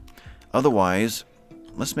hauling. Otherwise,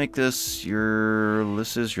 let's make this your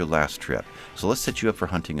last trip. So, let's set you up for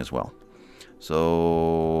hunting as well.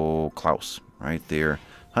 So, Klaus, right there.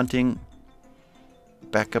 Hunting,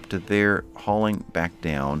 back up to there, hauling, back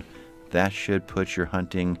down. That should put your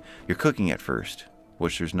hunting... You're cooking at first,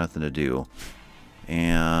 which there's nothing to do.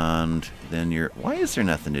 And then you're... Why is there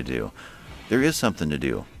nothing to do? There is something to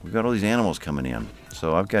do. We've got all these animals coming in.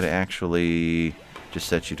 So I've got to actually just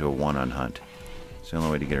set you to a 1 on hunt. It's the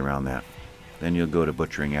only way to get around that. Then you'll go to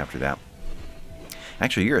butchering after that.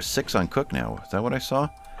 Actually, you're a 6 on cook now. Is that what I saw?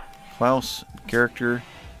 Klaus, character.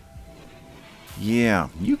 Yeah,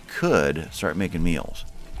 you could start making meals.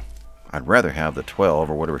 I'd rather have the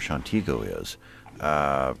 12 or whatever Shantigo is.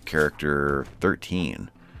 Character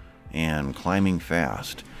 13. And climbing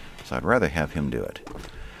fast. So I'd rather have him do it.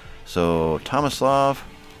 So, Tomislav.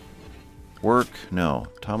 Work. No.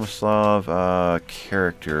 Tomislav,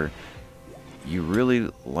 character. You really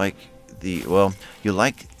like the... Well, you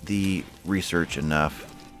like the research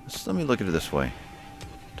enough. Let me look at it this way.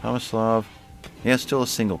 Tomislav. Yeah, still a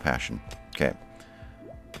single passion. Okay.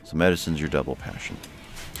 So medicine's your double passion.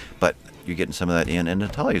 But you're getting some of that in, and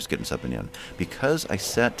Natalia's getting something in. Because I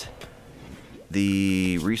set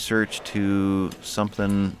the research to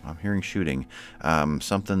something, I'm hearing shooting,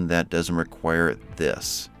 something that doesn't require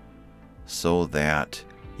this, so that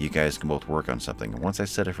you guys can both work on something. Once I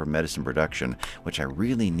set it for medicine production, which I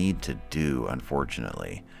really need to do,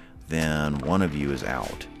 unfortunately, then one of you is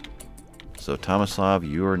out. So Tomislav,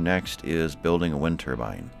 your next is building a wind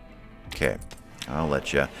turbine. Okay, I'll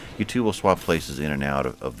let you. You two will swap places in and out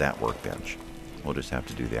of that workbench. We'll just have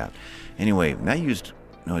to do that. Anyway, that used...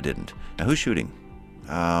 No, it didn't. Now, who's shooting?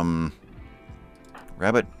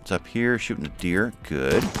 Rabbit's up here shooting a deer.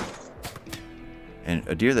 Good. And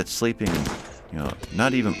a deer that's sleeping, you know,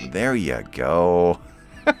 not even... There you go.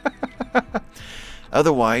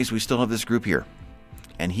 Otherwise, we still have this group here.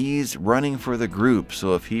 And he's running for the group,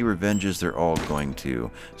 so if he revenges, they're all going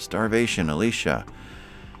to. Starvation, Alicia.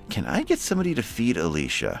 Can I get somebody to feed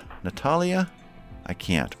Alicia? Natalia? I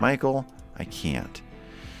can't. Michael? I can't.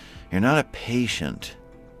 You're not a patient.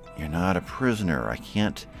 You're not a prisoner. I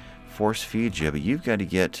can't force feed you, but you've got to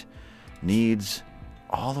get needs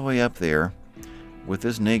all the way up there with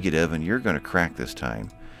this negative, and you're going to crack this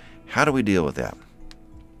time. How do we deal with that?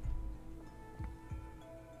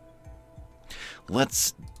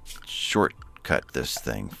 Let's shortcut this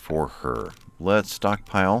thing for her. Let's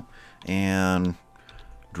stockpile and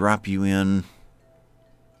drop you in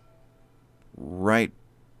right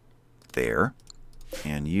there.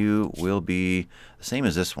 And you will be the same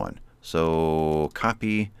as this one. So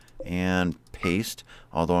copy and paste.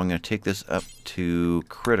 Although I'm going to take this up to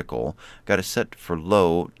critical. Got to set for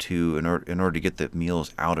low to in order to get the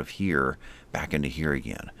meals out of here back into here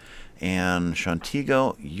again. And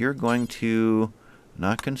Shantigo, you're going to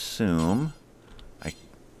not consume.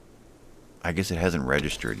 I guess it hasn't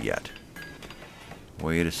registered yet.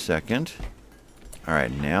 Wait a second.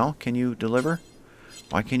 Alright, now can you deliver?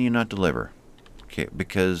 Why can you not deliver? Okay,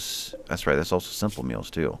 because that's right, that's also simple meals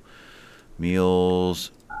too.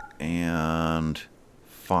 Meals and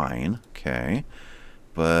fine, okay.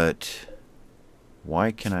 But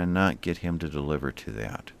why can I not get him to deliver to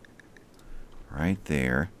that? Right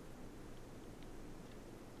there.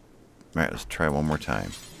 Alright, let's try one more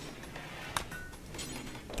time.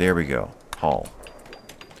 There we go. Haul.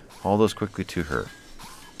 Haul those quickly to her.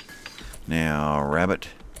 Now, Rabbit,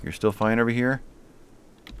 you're still fine over here?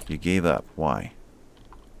 You gave up. Why?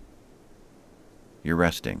 You're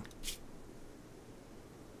resting.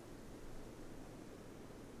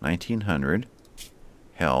 1900.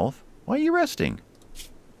 Health. Why are you resting?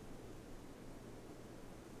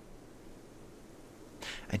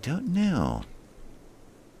 I don't know.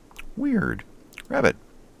 Weird. Rabbit.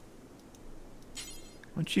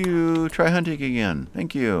 Why don't you try hunting again?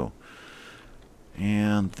 Thank you.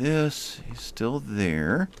 And this is still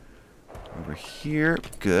there. Over here.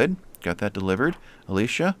 Good. Got that delivered.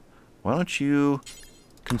 Alicia, why don't you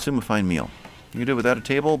consume a fine meal? You can do it without a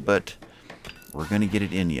table, but we're going to get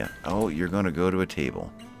it in you. Oh, you're going to go to a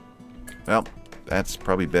table. Well, that's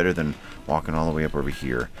probably better than walking all the way up over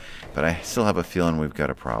here. But I still have a feeling we've got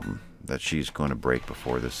a problem that she's going to break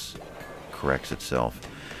before this corrects itself.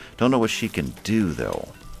 Don't know what she can do, though.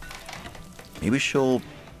 Maybe she'll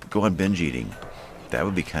go on binge eating. That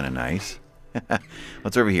would be kind of nice.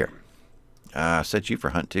 What's over here? Set you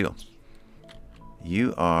for hunt, too.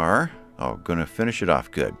 You are... Oh, going to finish it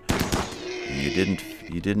off. Good.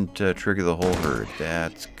 You didn't trigger the whole herd.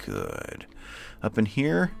 That's good. Up in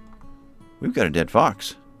here, we've got a dead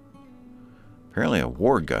fox. Apparently a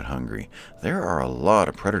warg got hungry. There are a lot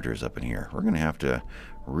of predators up in here. We're going to have to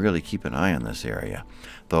really keep an eye on this area.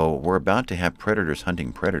 Though we're about to have predators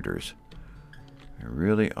hunting predators. We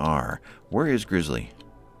really are. Where is Grizzly?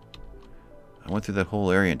 I went through that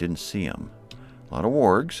whole area and didn't see him. A lot of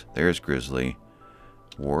wargs. There's Grizzly.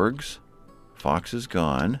 Wargs. Fox is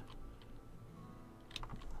gone.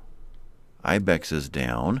 Ibex is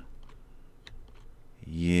down.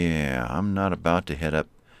 Yeah, I'm not about to head up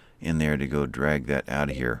in there to go drag that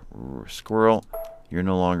out of here. Squirrel, you're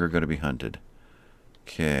no longer going to be hunted.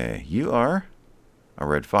 Okay, you are a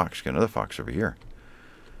red fox. Got another fox over here.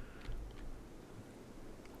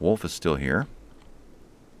 Wolf is still here.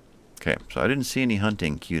 Okay, so I didn't see any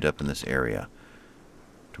hunting queued up in this area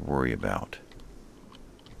to worry about.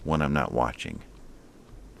 One I'm not watching.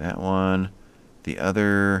 That one. The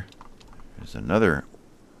other. There's another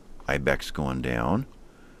ibex going down.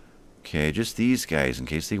 Okay, just these guys in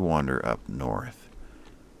case they wander up north.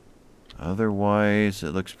 Otherwise,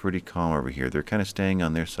 it looks pretty calm over here. They're kind of staying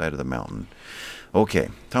on their side of the mountain. Okay,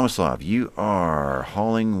 Tomislav, you are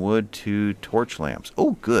hauling wood to torch lamps.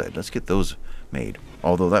 Oh, good. Let's get those made.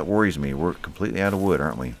 Although that worries me. We're completely out of wood,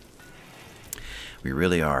 aren't we? We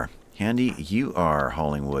really are. Handy, you are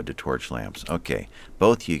hauling wood to torch lamps. Okay,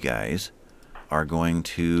 both you guys are going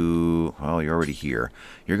to, well, you're already here.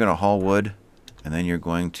 You're going to haul wood, and then you're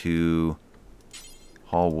going to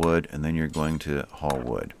haul wood, and then you're going to haul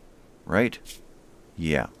wood. Right?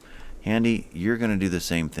 Yeah. Handy, you're going to do the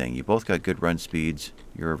same thing. You both got good run speeds.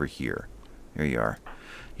 You're over here. There you are.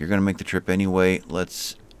 You're going to make the trip anyway.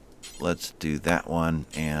 Let's do that one,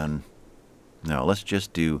 and no, let's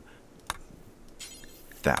just do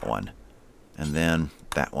that one, and then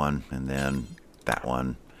that one, and then that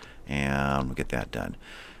one, and we'll get that done.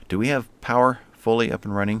 Do we have power fully up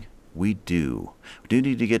and running? We do. We do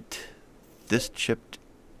need to get this chipped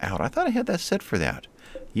out. I thought I had that set for that.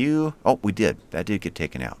 Oh, we did. That did get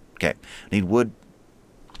taken out. Okay. Need wood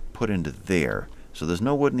put into there. So there's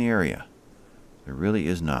no wood in the area. There really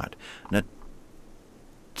is not.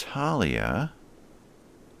 Natalia.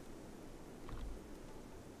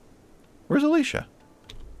 Where's Alicia?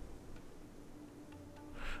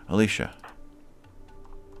 Alicia.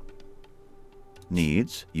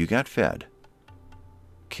 Needs. You got fed.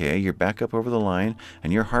 Okay, you're back up over the line,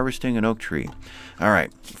 and you're harvesting an oak tree. All right,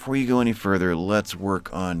 before you go any further, let's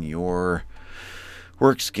work on your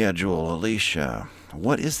work schedule. Alicia,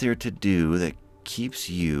 what is there to do that keeps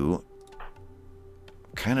you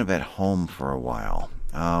kind of at home for a while?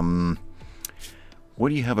 What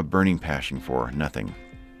do you have a burning passion for? Nothing.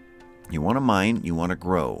 You want to mine, you want to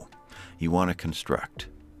grow, you want to construct.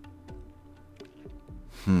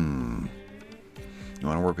 You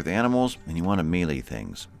want to work with animals, and you want to melee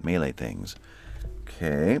things.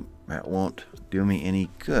 Okay, that won't do me any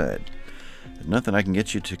good. There's nothing I can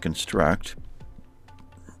get you to construct.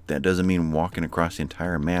 That doesn't mean walking across the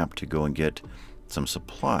entire map to go and get some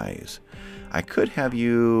supplies. I could have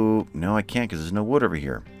you... No, I can't, because there's no wood over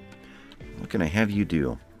here. What can I have you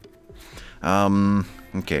do?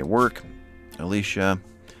 Okay, work. Alicia,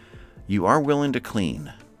 you are willing to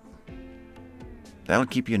clean. That'll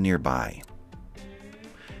keep you nearby.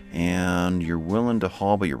 And you're willing to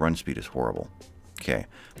haul, but your run speed is horrible. Okay,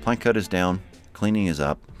 plank cut is down, cleaning is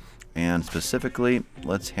up, and specifically,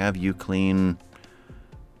 let's have you clean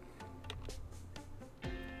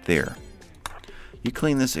there. You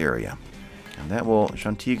clean this area, and that will,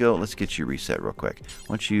 Shantigo, let's get you reset real quick.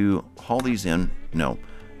 Once you haul these in, no,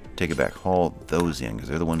 take it back, haul those in, because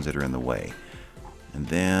they're the ones that are in the way. And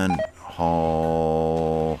then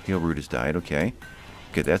haul, heel root has died, okay.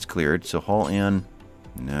 Okay, that's cleared, so haul in.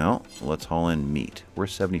 No, let's haul in meat. We're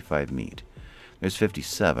 75 meat. There's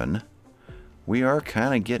 57. We are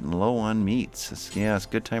kind of getting low on meats. Yeah, it's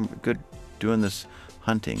good time, good doing this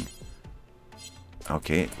hunting.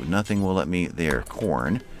 Okay, nothing will let me there.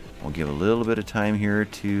 Corn. We'll give a little bit of time here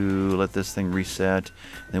to let this thing reset.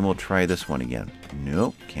 Then we'll try this one again.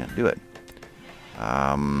 Nope, can't do it.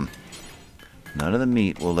 None of the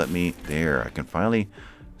meat will let me there. I can finally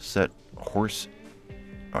set horse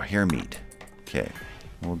or hare meat. Okay.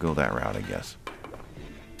 We'll go that route, I guess.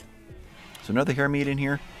 So another hare meat in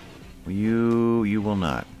here? You will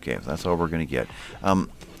not. Okay, so that's all we're going to get.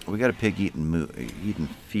 We got a pig eating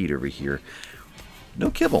feed over here.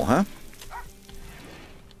 No kibble, huh?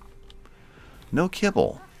 No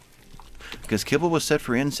kibble. Because kibble was set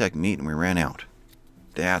for insect meat and we ran out.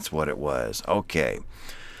 That's what it was. Okay.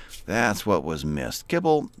 That's what was missed.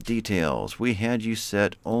 Kibble details. We had you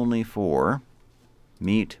set only for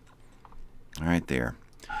meat. All right there.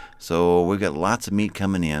 So we've got lots of meat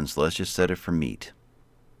coming in, so let's just set it for meat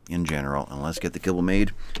in general, and let's get the kibble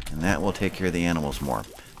made, and that will take care of the animals more.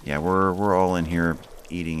 Yeah, we're all in here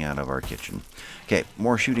eating out of our kitchen. Okay,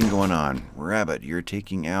 more shooting going on. Rabbit, you're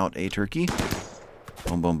taking out a turkey.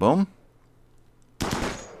 Boom, boom, boom.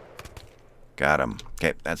 Got him.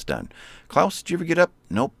 Okay, that's done. Klaus, did you ever get up?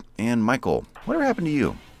 Nope. And Michael, whatever happened to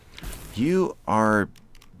you? You are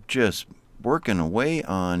just working away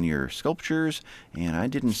on your sculptures, and I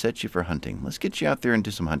didn't set you for hunting. Let's get you out there and do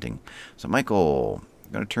some hunting. So Michael,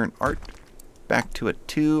 I'm going to turn art back to a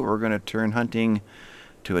 2. We're going to turn hunting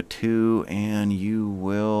to a 2, and you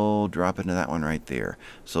will drop into that one right there.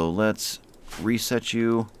 So let's reset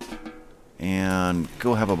you and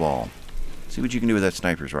go have a ball. See what you can do with that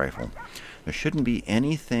sniper's rifle. There shouldn't be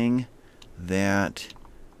anything that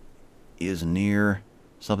is near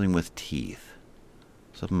something with teeth.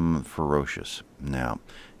 Something ferocious. Now,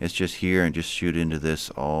 it's just here and just shoot into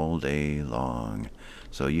this all day long.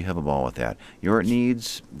 So you have a ball with that. Your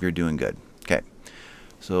needs, you're doing good. Okay.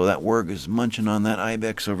 So that warg is munching on that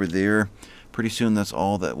ibex over there. Pretty soon that's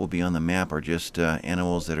all that will be on the map are just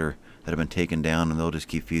animals that have been taken down, and they'll just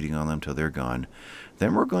keep feeding on them till they're gone.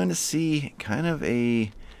 Then we're going to see kind of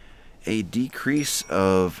a decrease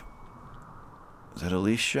of, is that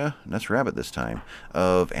Alicia? That's rabbit this time,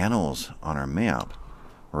 of animals on our map.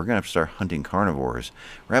 We're going to have to start hunting carnivores.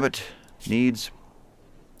 Rabbit, needs.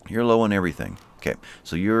 You're low on everything. Okay,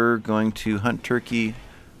 so you're going to hunt turkey.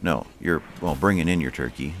 No, you're, well, bringing in your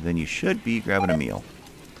turkey. Then you should be grabbing a meal.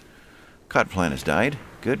 Cod plant has died.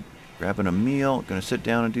 Good. Grabbing a meal. Going to sit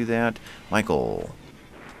down and do that. Michael.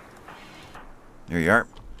 There you are.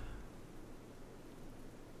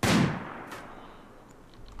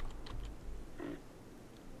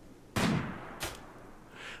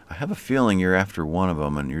 I have a feeling you're after one of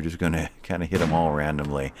them and you're just going to kind of hit them all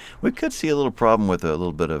randomly. We could see a little problem with a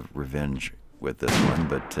little bit of revenge with this one,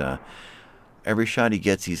 but every shot he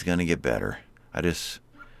gets, he's going to get better. I just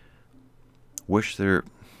wish there...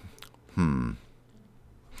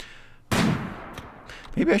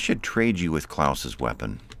 Maybe I should trade you with Klaus's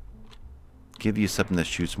weapon. Give you something that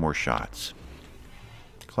shoots more shots.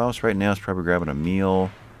 Klaus right now is probably grabbing a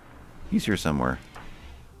meal. He's here somewhere.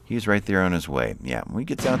 He's right there on his way. Yeah, when he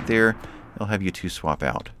gets out there, he'll have you two swap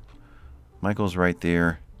out. Michael's right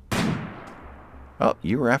there. Oh,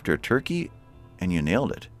 you were after a turkey, and you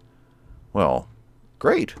nailed it. Well,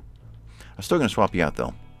 great. I'm still going to swap you out,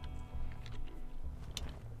 though.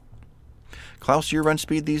 Klaus, your run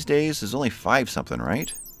speed these days is only 5-something,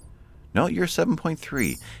 right? No, you're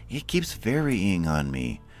 7.3. It keeps varying on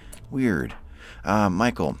me. Weird.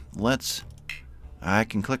 Michael, let's... I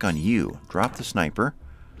can click on you. Drop the sniper.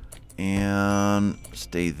 And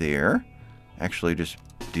stay there. Actually, just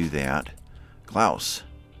do that. Klaus,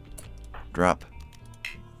 drop,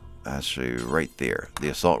 actually right there, the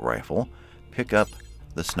assault rifle. Pick up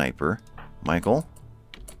the sniper. Michael,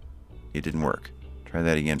 it didn't work. Try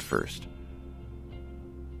that again first.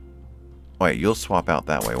 Oh, wait, you'll swap out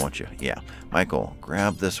that way, won't you? Yeah. Michael,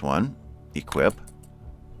 grab this one. Equip.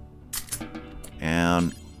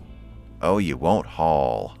 And, oh, you won't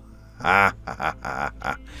haul. Ha ha ha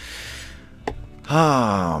ha.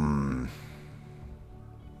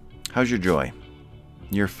 How's your joy?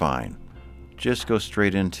 You're fine. Just go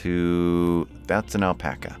straight into... That's an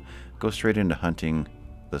alpaca. Go straight into hunting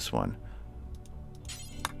this one.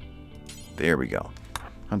 There we go.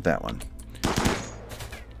 Hunt that one.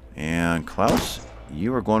 And Klaus,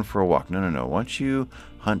 you are going for a walk. No. Why don't you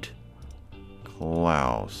hunt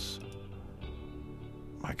Klaus?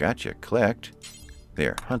 I got you. Clicked.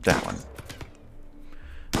 There. Hunt that one.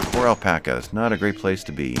 Poor alpacas. Not a great place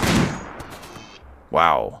to be.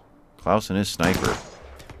 Wow. Klaus and his sniper.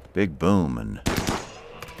 Big boom. And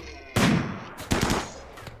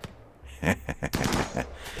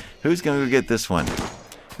who's going to get this one?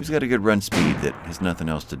 Who's got a good run speed that has nothing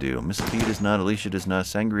else to do? Miss P does not. Alicia does not.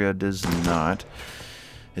 Sangria does not.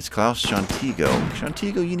 It's Klaus Shantigo.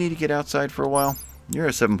 Shantigo, you need to get outside for a while. You're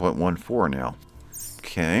at 7.14 now.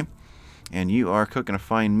 Okay. And you are cooking a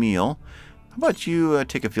fine meal. How about you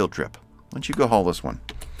take a field trip? Why don't you go haul this one?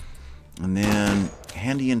 And then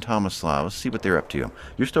Handy and Tomislav. Let's see what they're up to.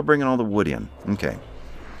 You're still bringing all the wood in. Okay.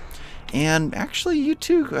 And actually, you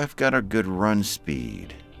two have got a good run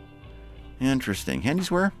speed. Interesting.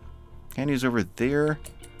 Handy's where? Handy's over there.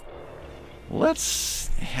 Let's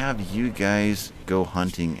have you guys go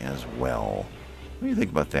hunting as well. What do you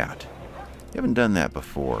think about that? You haven't done that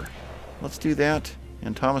before. Let's do that.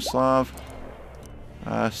 And Tomislav,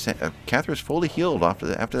 Catherine's fully healed after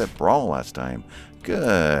that brawl last time.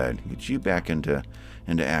 Good. Get you back into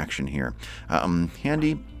action here.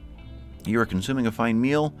 Handy, you are consuming a fine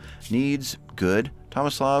meal. Needs good.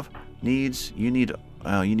 Tomislav, needs you need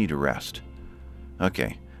a rest.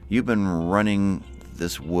 Okay, you've been running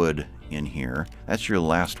this wood in here. That's your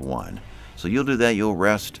last one. So you'll do that. You'll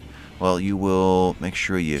rest. Well, you will make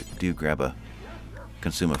sure you do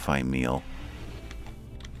consume a fine meal.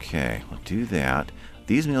 Okay, we'll do that.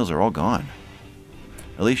 These meals are all gone.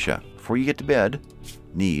 Alicia, before you get to bed,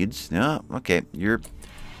 needs. No, okay, you're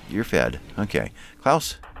fed. Okay,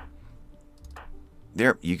 Klaus.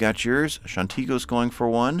 There, you got yours. Shantigo's going for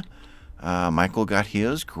one. Michael got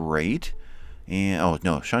his. Great. And oh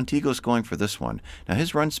no, Shantigo's going for this one. Now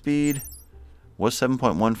his run speed was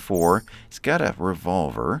 7.14. He's got a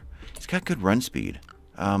revolver. He's got good run speed.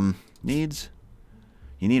 You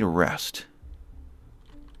need a rest.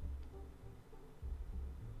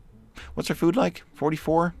 What's our food like?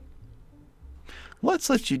 44? Let's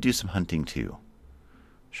let you do some hunting too.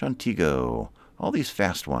 Shantigo. All these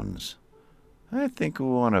fast ones. I think we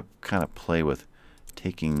want to kind of play with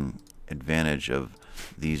taking advantage of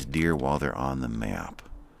these deer while they're on the map.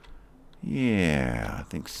 Yeah, I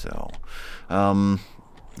think so.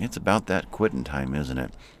 It's about that quitting time, isn't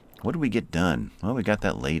it? What did we get done? Well, we got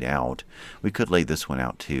that laid out. We could lay this one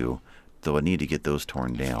out too, though I need to get those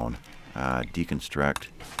torn down. Deconstruct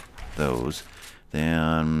those.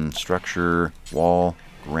 Then structure, wall,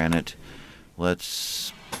 granite.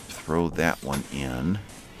 Let's throw that one in.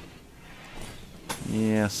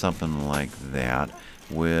 Yeah, something like that.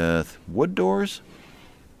 With wood doors,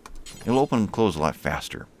 it'll open and close a lot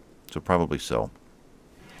faster. So probably so.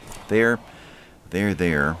 There.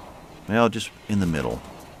 Well, just in the middle.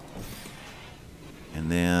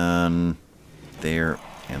 And then there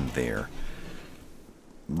and there.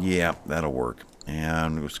 Yeah, that'll work.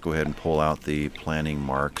 And let's go ahead and pull out the planning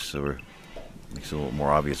marks so it makes it a little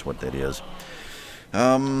more obvious what that is.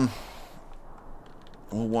 We'll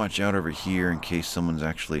watch out over here in case someone's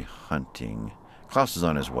actually hunting. Klaus is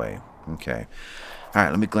on his way. Okay.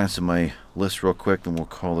 Alright, let me glance at my list real quick, and we'll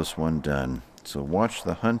call this one done. So watch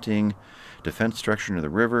the hunting. Defense structure near the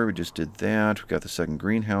river. We just did that. We got the second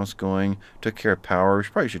greenhouse going. Took care of power. We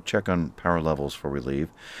probably should check on power levels before we leave.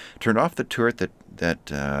 Turned off the turret that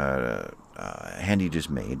Handy just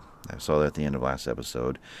made. I saw that at the end of last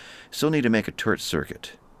episode. Still need to make a turret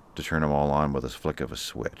circuit to turn them all on with a flick of a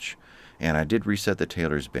switch. And I did reset the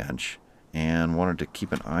tailor's bench and wanted to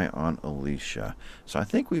keep an eye on Alicia. So I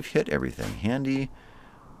think we've hit everything. Handy,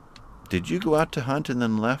 did you go out to hunt and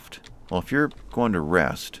then left? Well, if you're going to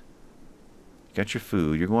rest, got your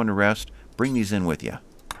food, you're going to rest, bring these in with you.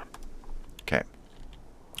 Okay.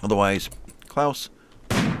 Otherwise, Klaus,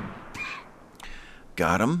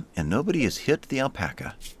 got him, and nobody has hit the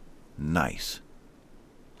alpaca. Nice.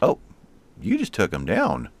 Oh, you just took him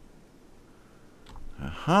down.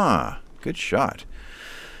 Aha, good shot.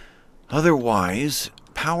 Otherwise,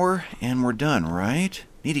 power, and we're done, right?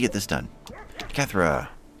 Need to get this done. Cathra,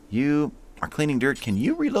 you are cleaning dirt. Can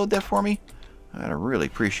you reload that for me? I'd really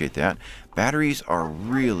appreciate that. Batteries are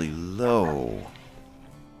really low.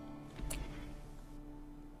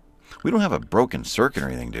 We don't have a broken circuit or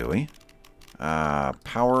anything, do we?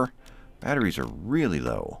 Power. Batteries are really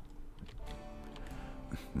low.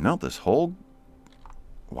 No, this whole...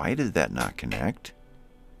 Why did that not connect?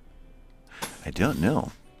 I don't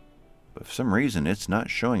know. But for some reason, it's not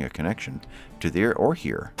showing a connection to there or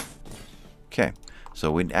here. Okay.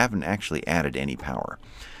 So we haven't actually added any power.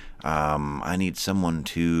 I need someone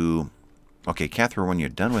to... Okay, Catherine, when you're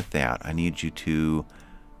done with that, I need you to...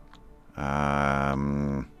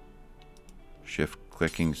 shift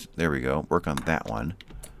clicking. There we go. Work on that one.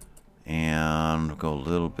 And we'll go a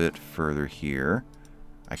little bit further here.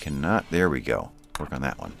 I cannot... There we go. Work on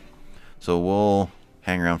that one. So we'll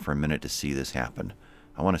hang around for a minute to see this happen.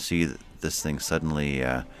 I want to see this thing suddenly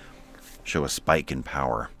show a spike in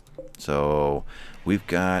power. So we've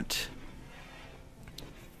got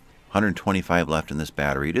 125 left in this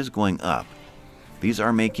battery. It is going up. These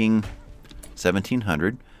are making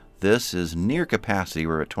 1,700. This is near capacity.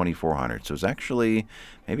 We're at 2,400. So it's actually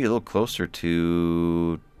maybe a little closer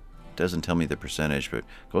to, doesn't tell me the percentage, but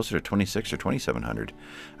closer to 2,600 or 2,700.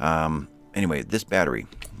 Anyway, this battery.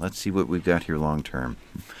 Let's see what we've got here long term.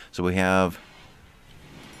 So we have...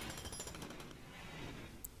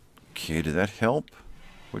 Okay, did that help?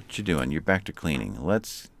 What you doing? You're back to cleaning.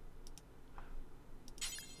 Let's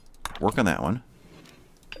work on that one.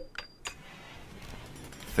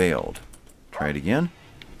 Failed. Try it again.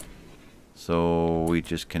 So we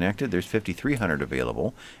just connected. There's 5,300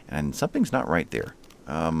 available, and something's not right there.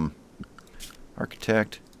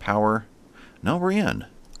 Architect, power. No, we're in.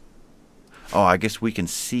 Oh, I guess we can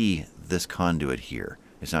see this conduit here.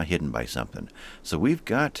 It's not hidden by something. So we've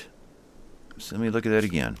got... So let me look at that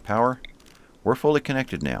again. Power. We're fully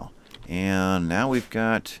connected now. And now we've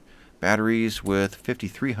got batteries with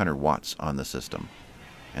 5,300 watts on the system.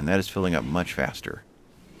 And that is filling up much faster.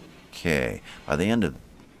 Okay. By the end of...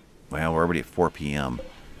 Well, we're already at 4 p.m.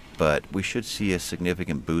 But we should see a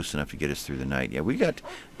significant boost enough to get us through the night. Yeah, we got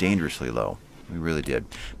dangerously low. We really did.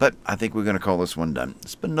 But I think we're going to call this one done.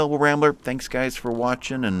 It's been Noble Rambler. Thanks, guys, for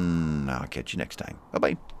watching, and I'll catch you next time.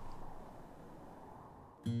 Bye-bye.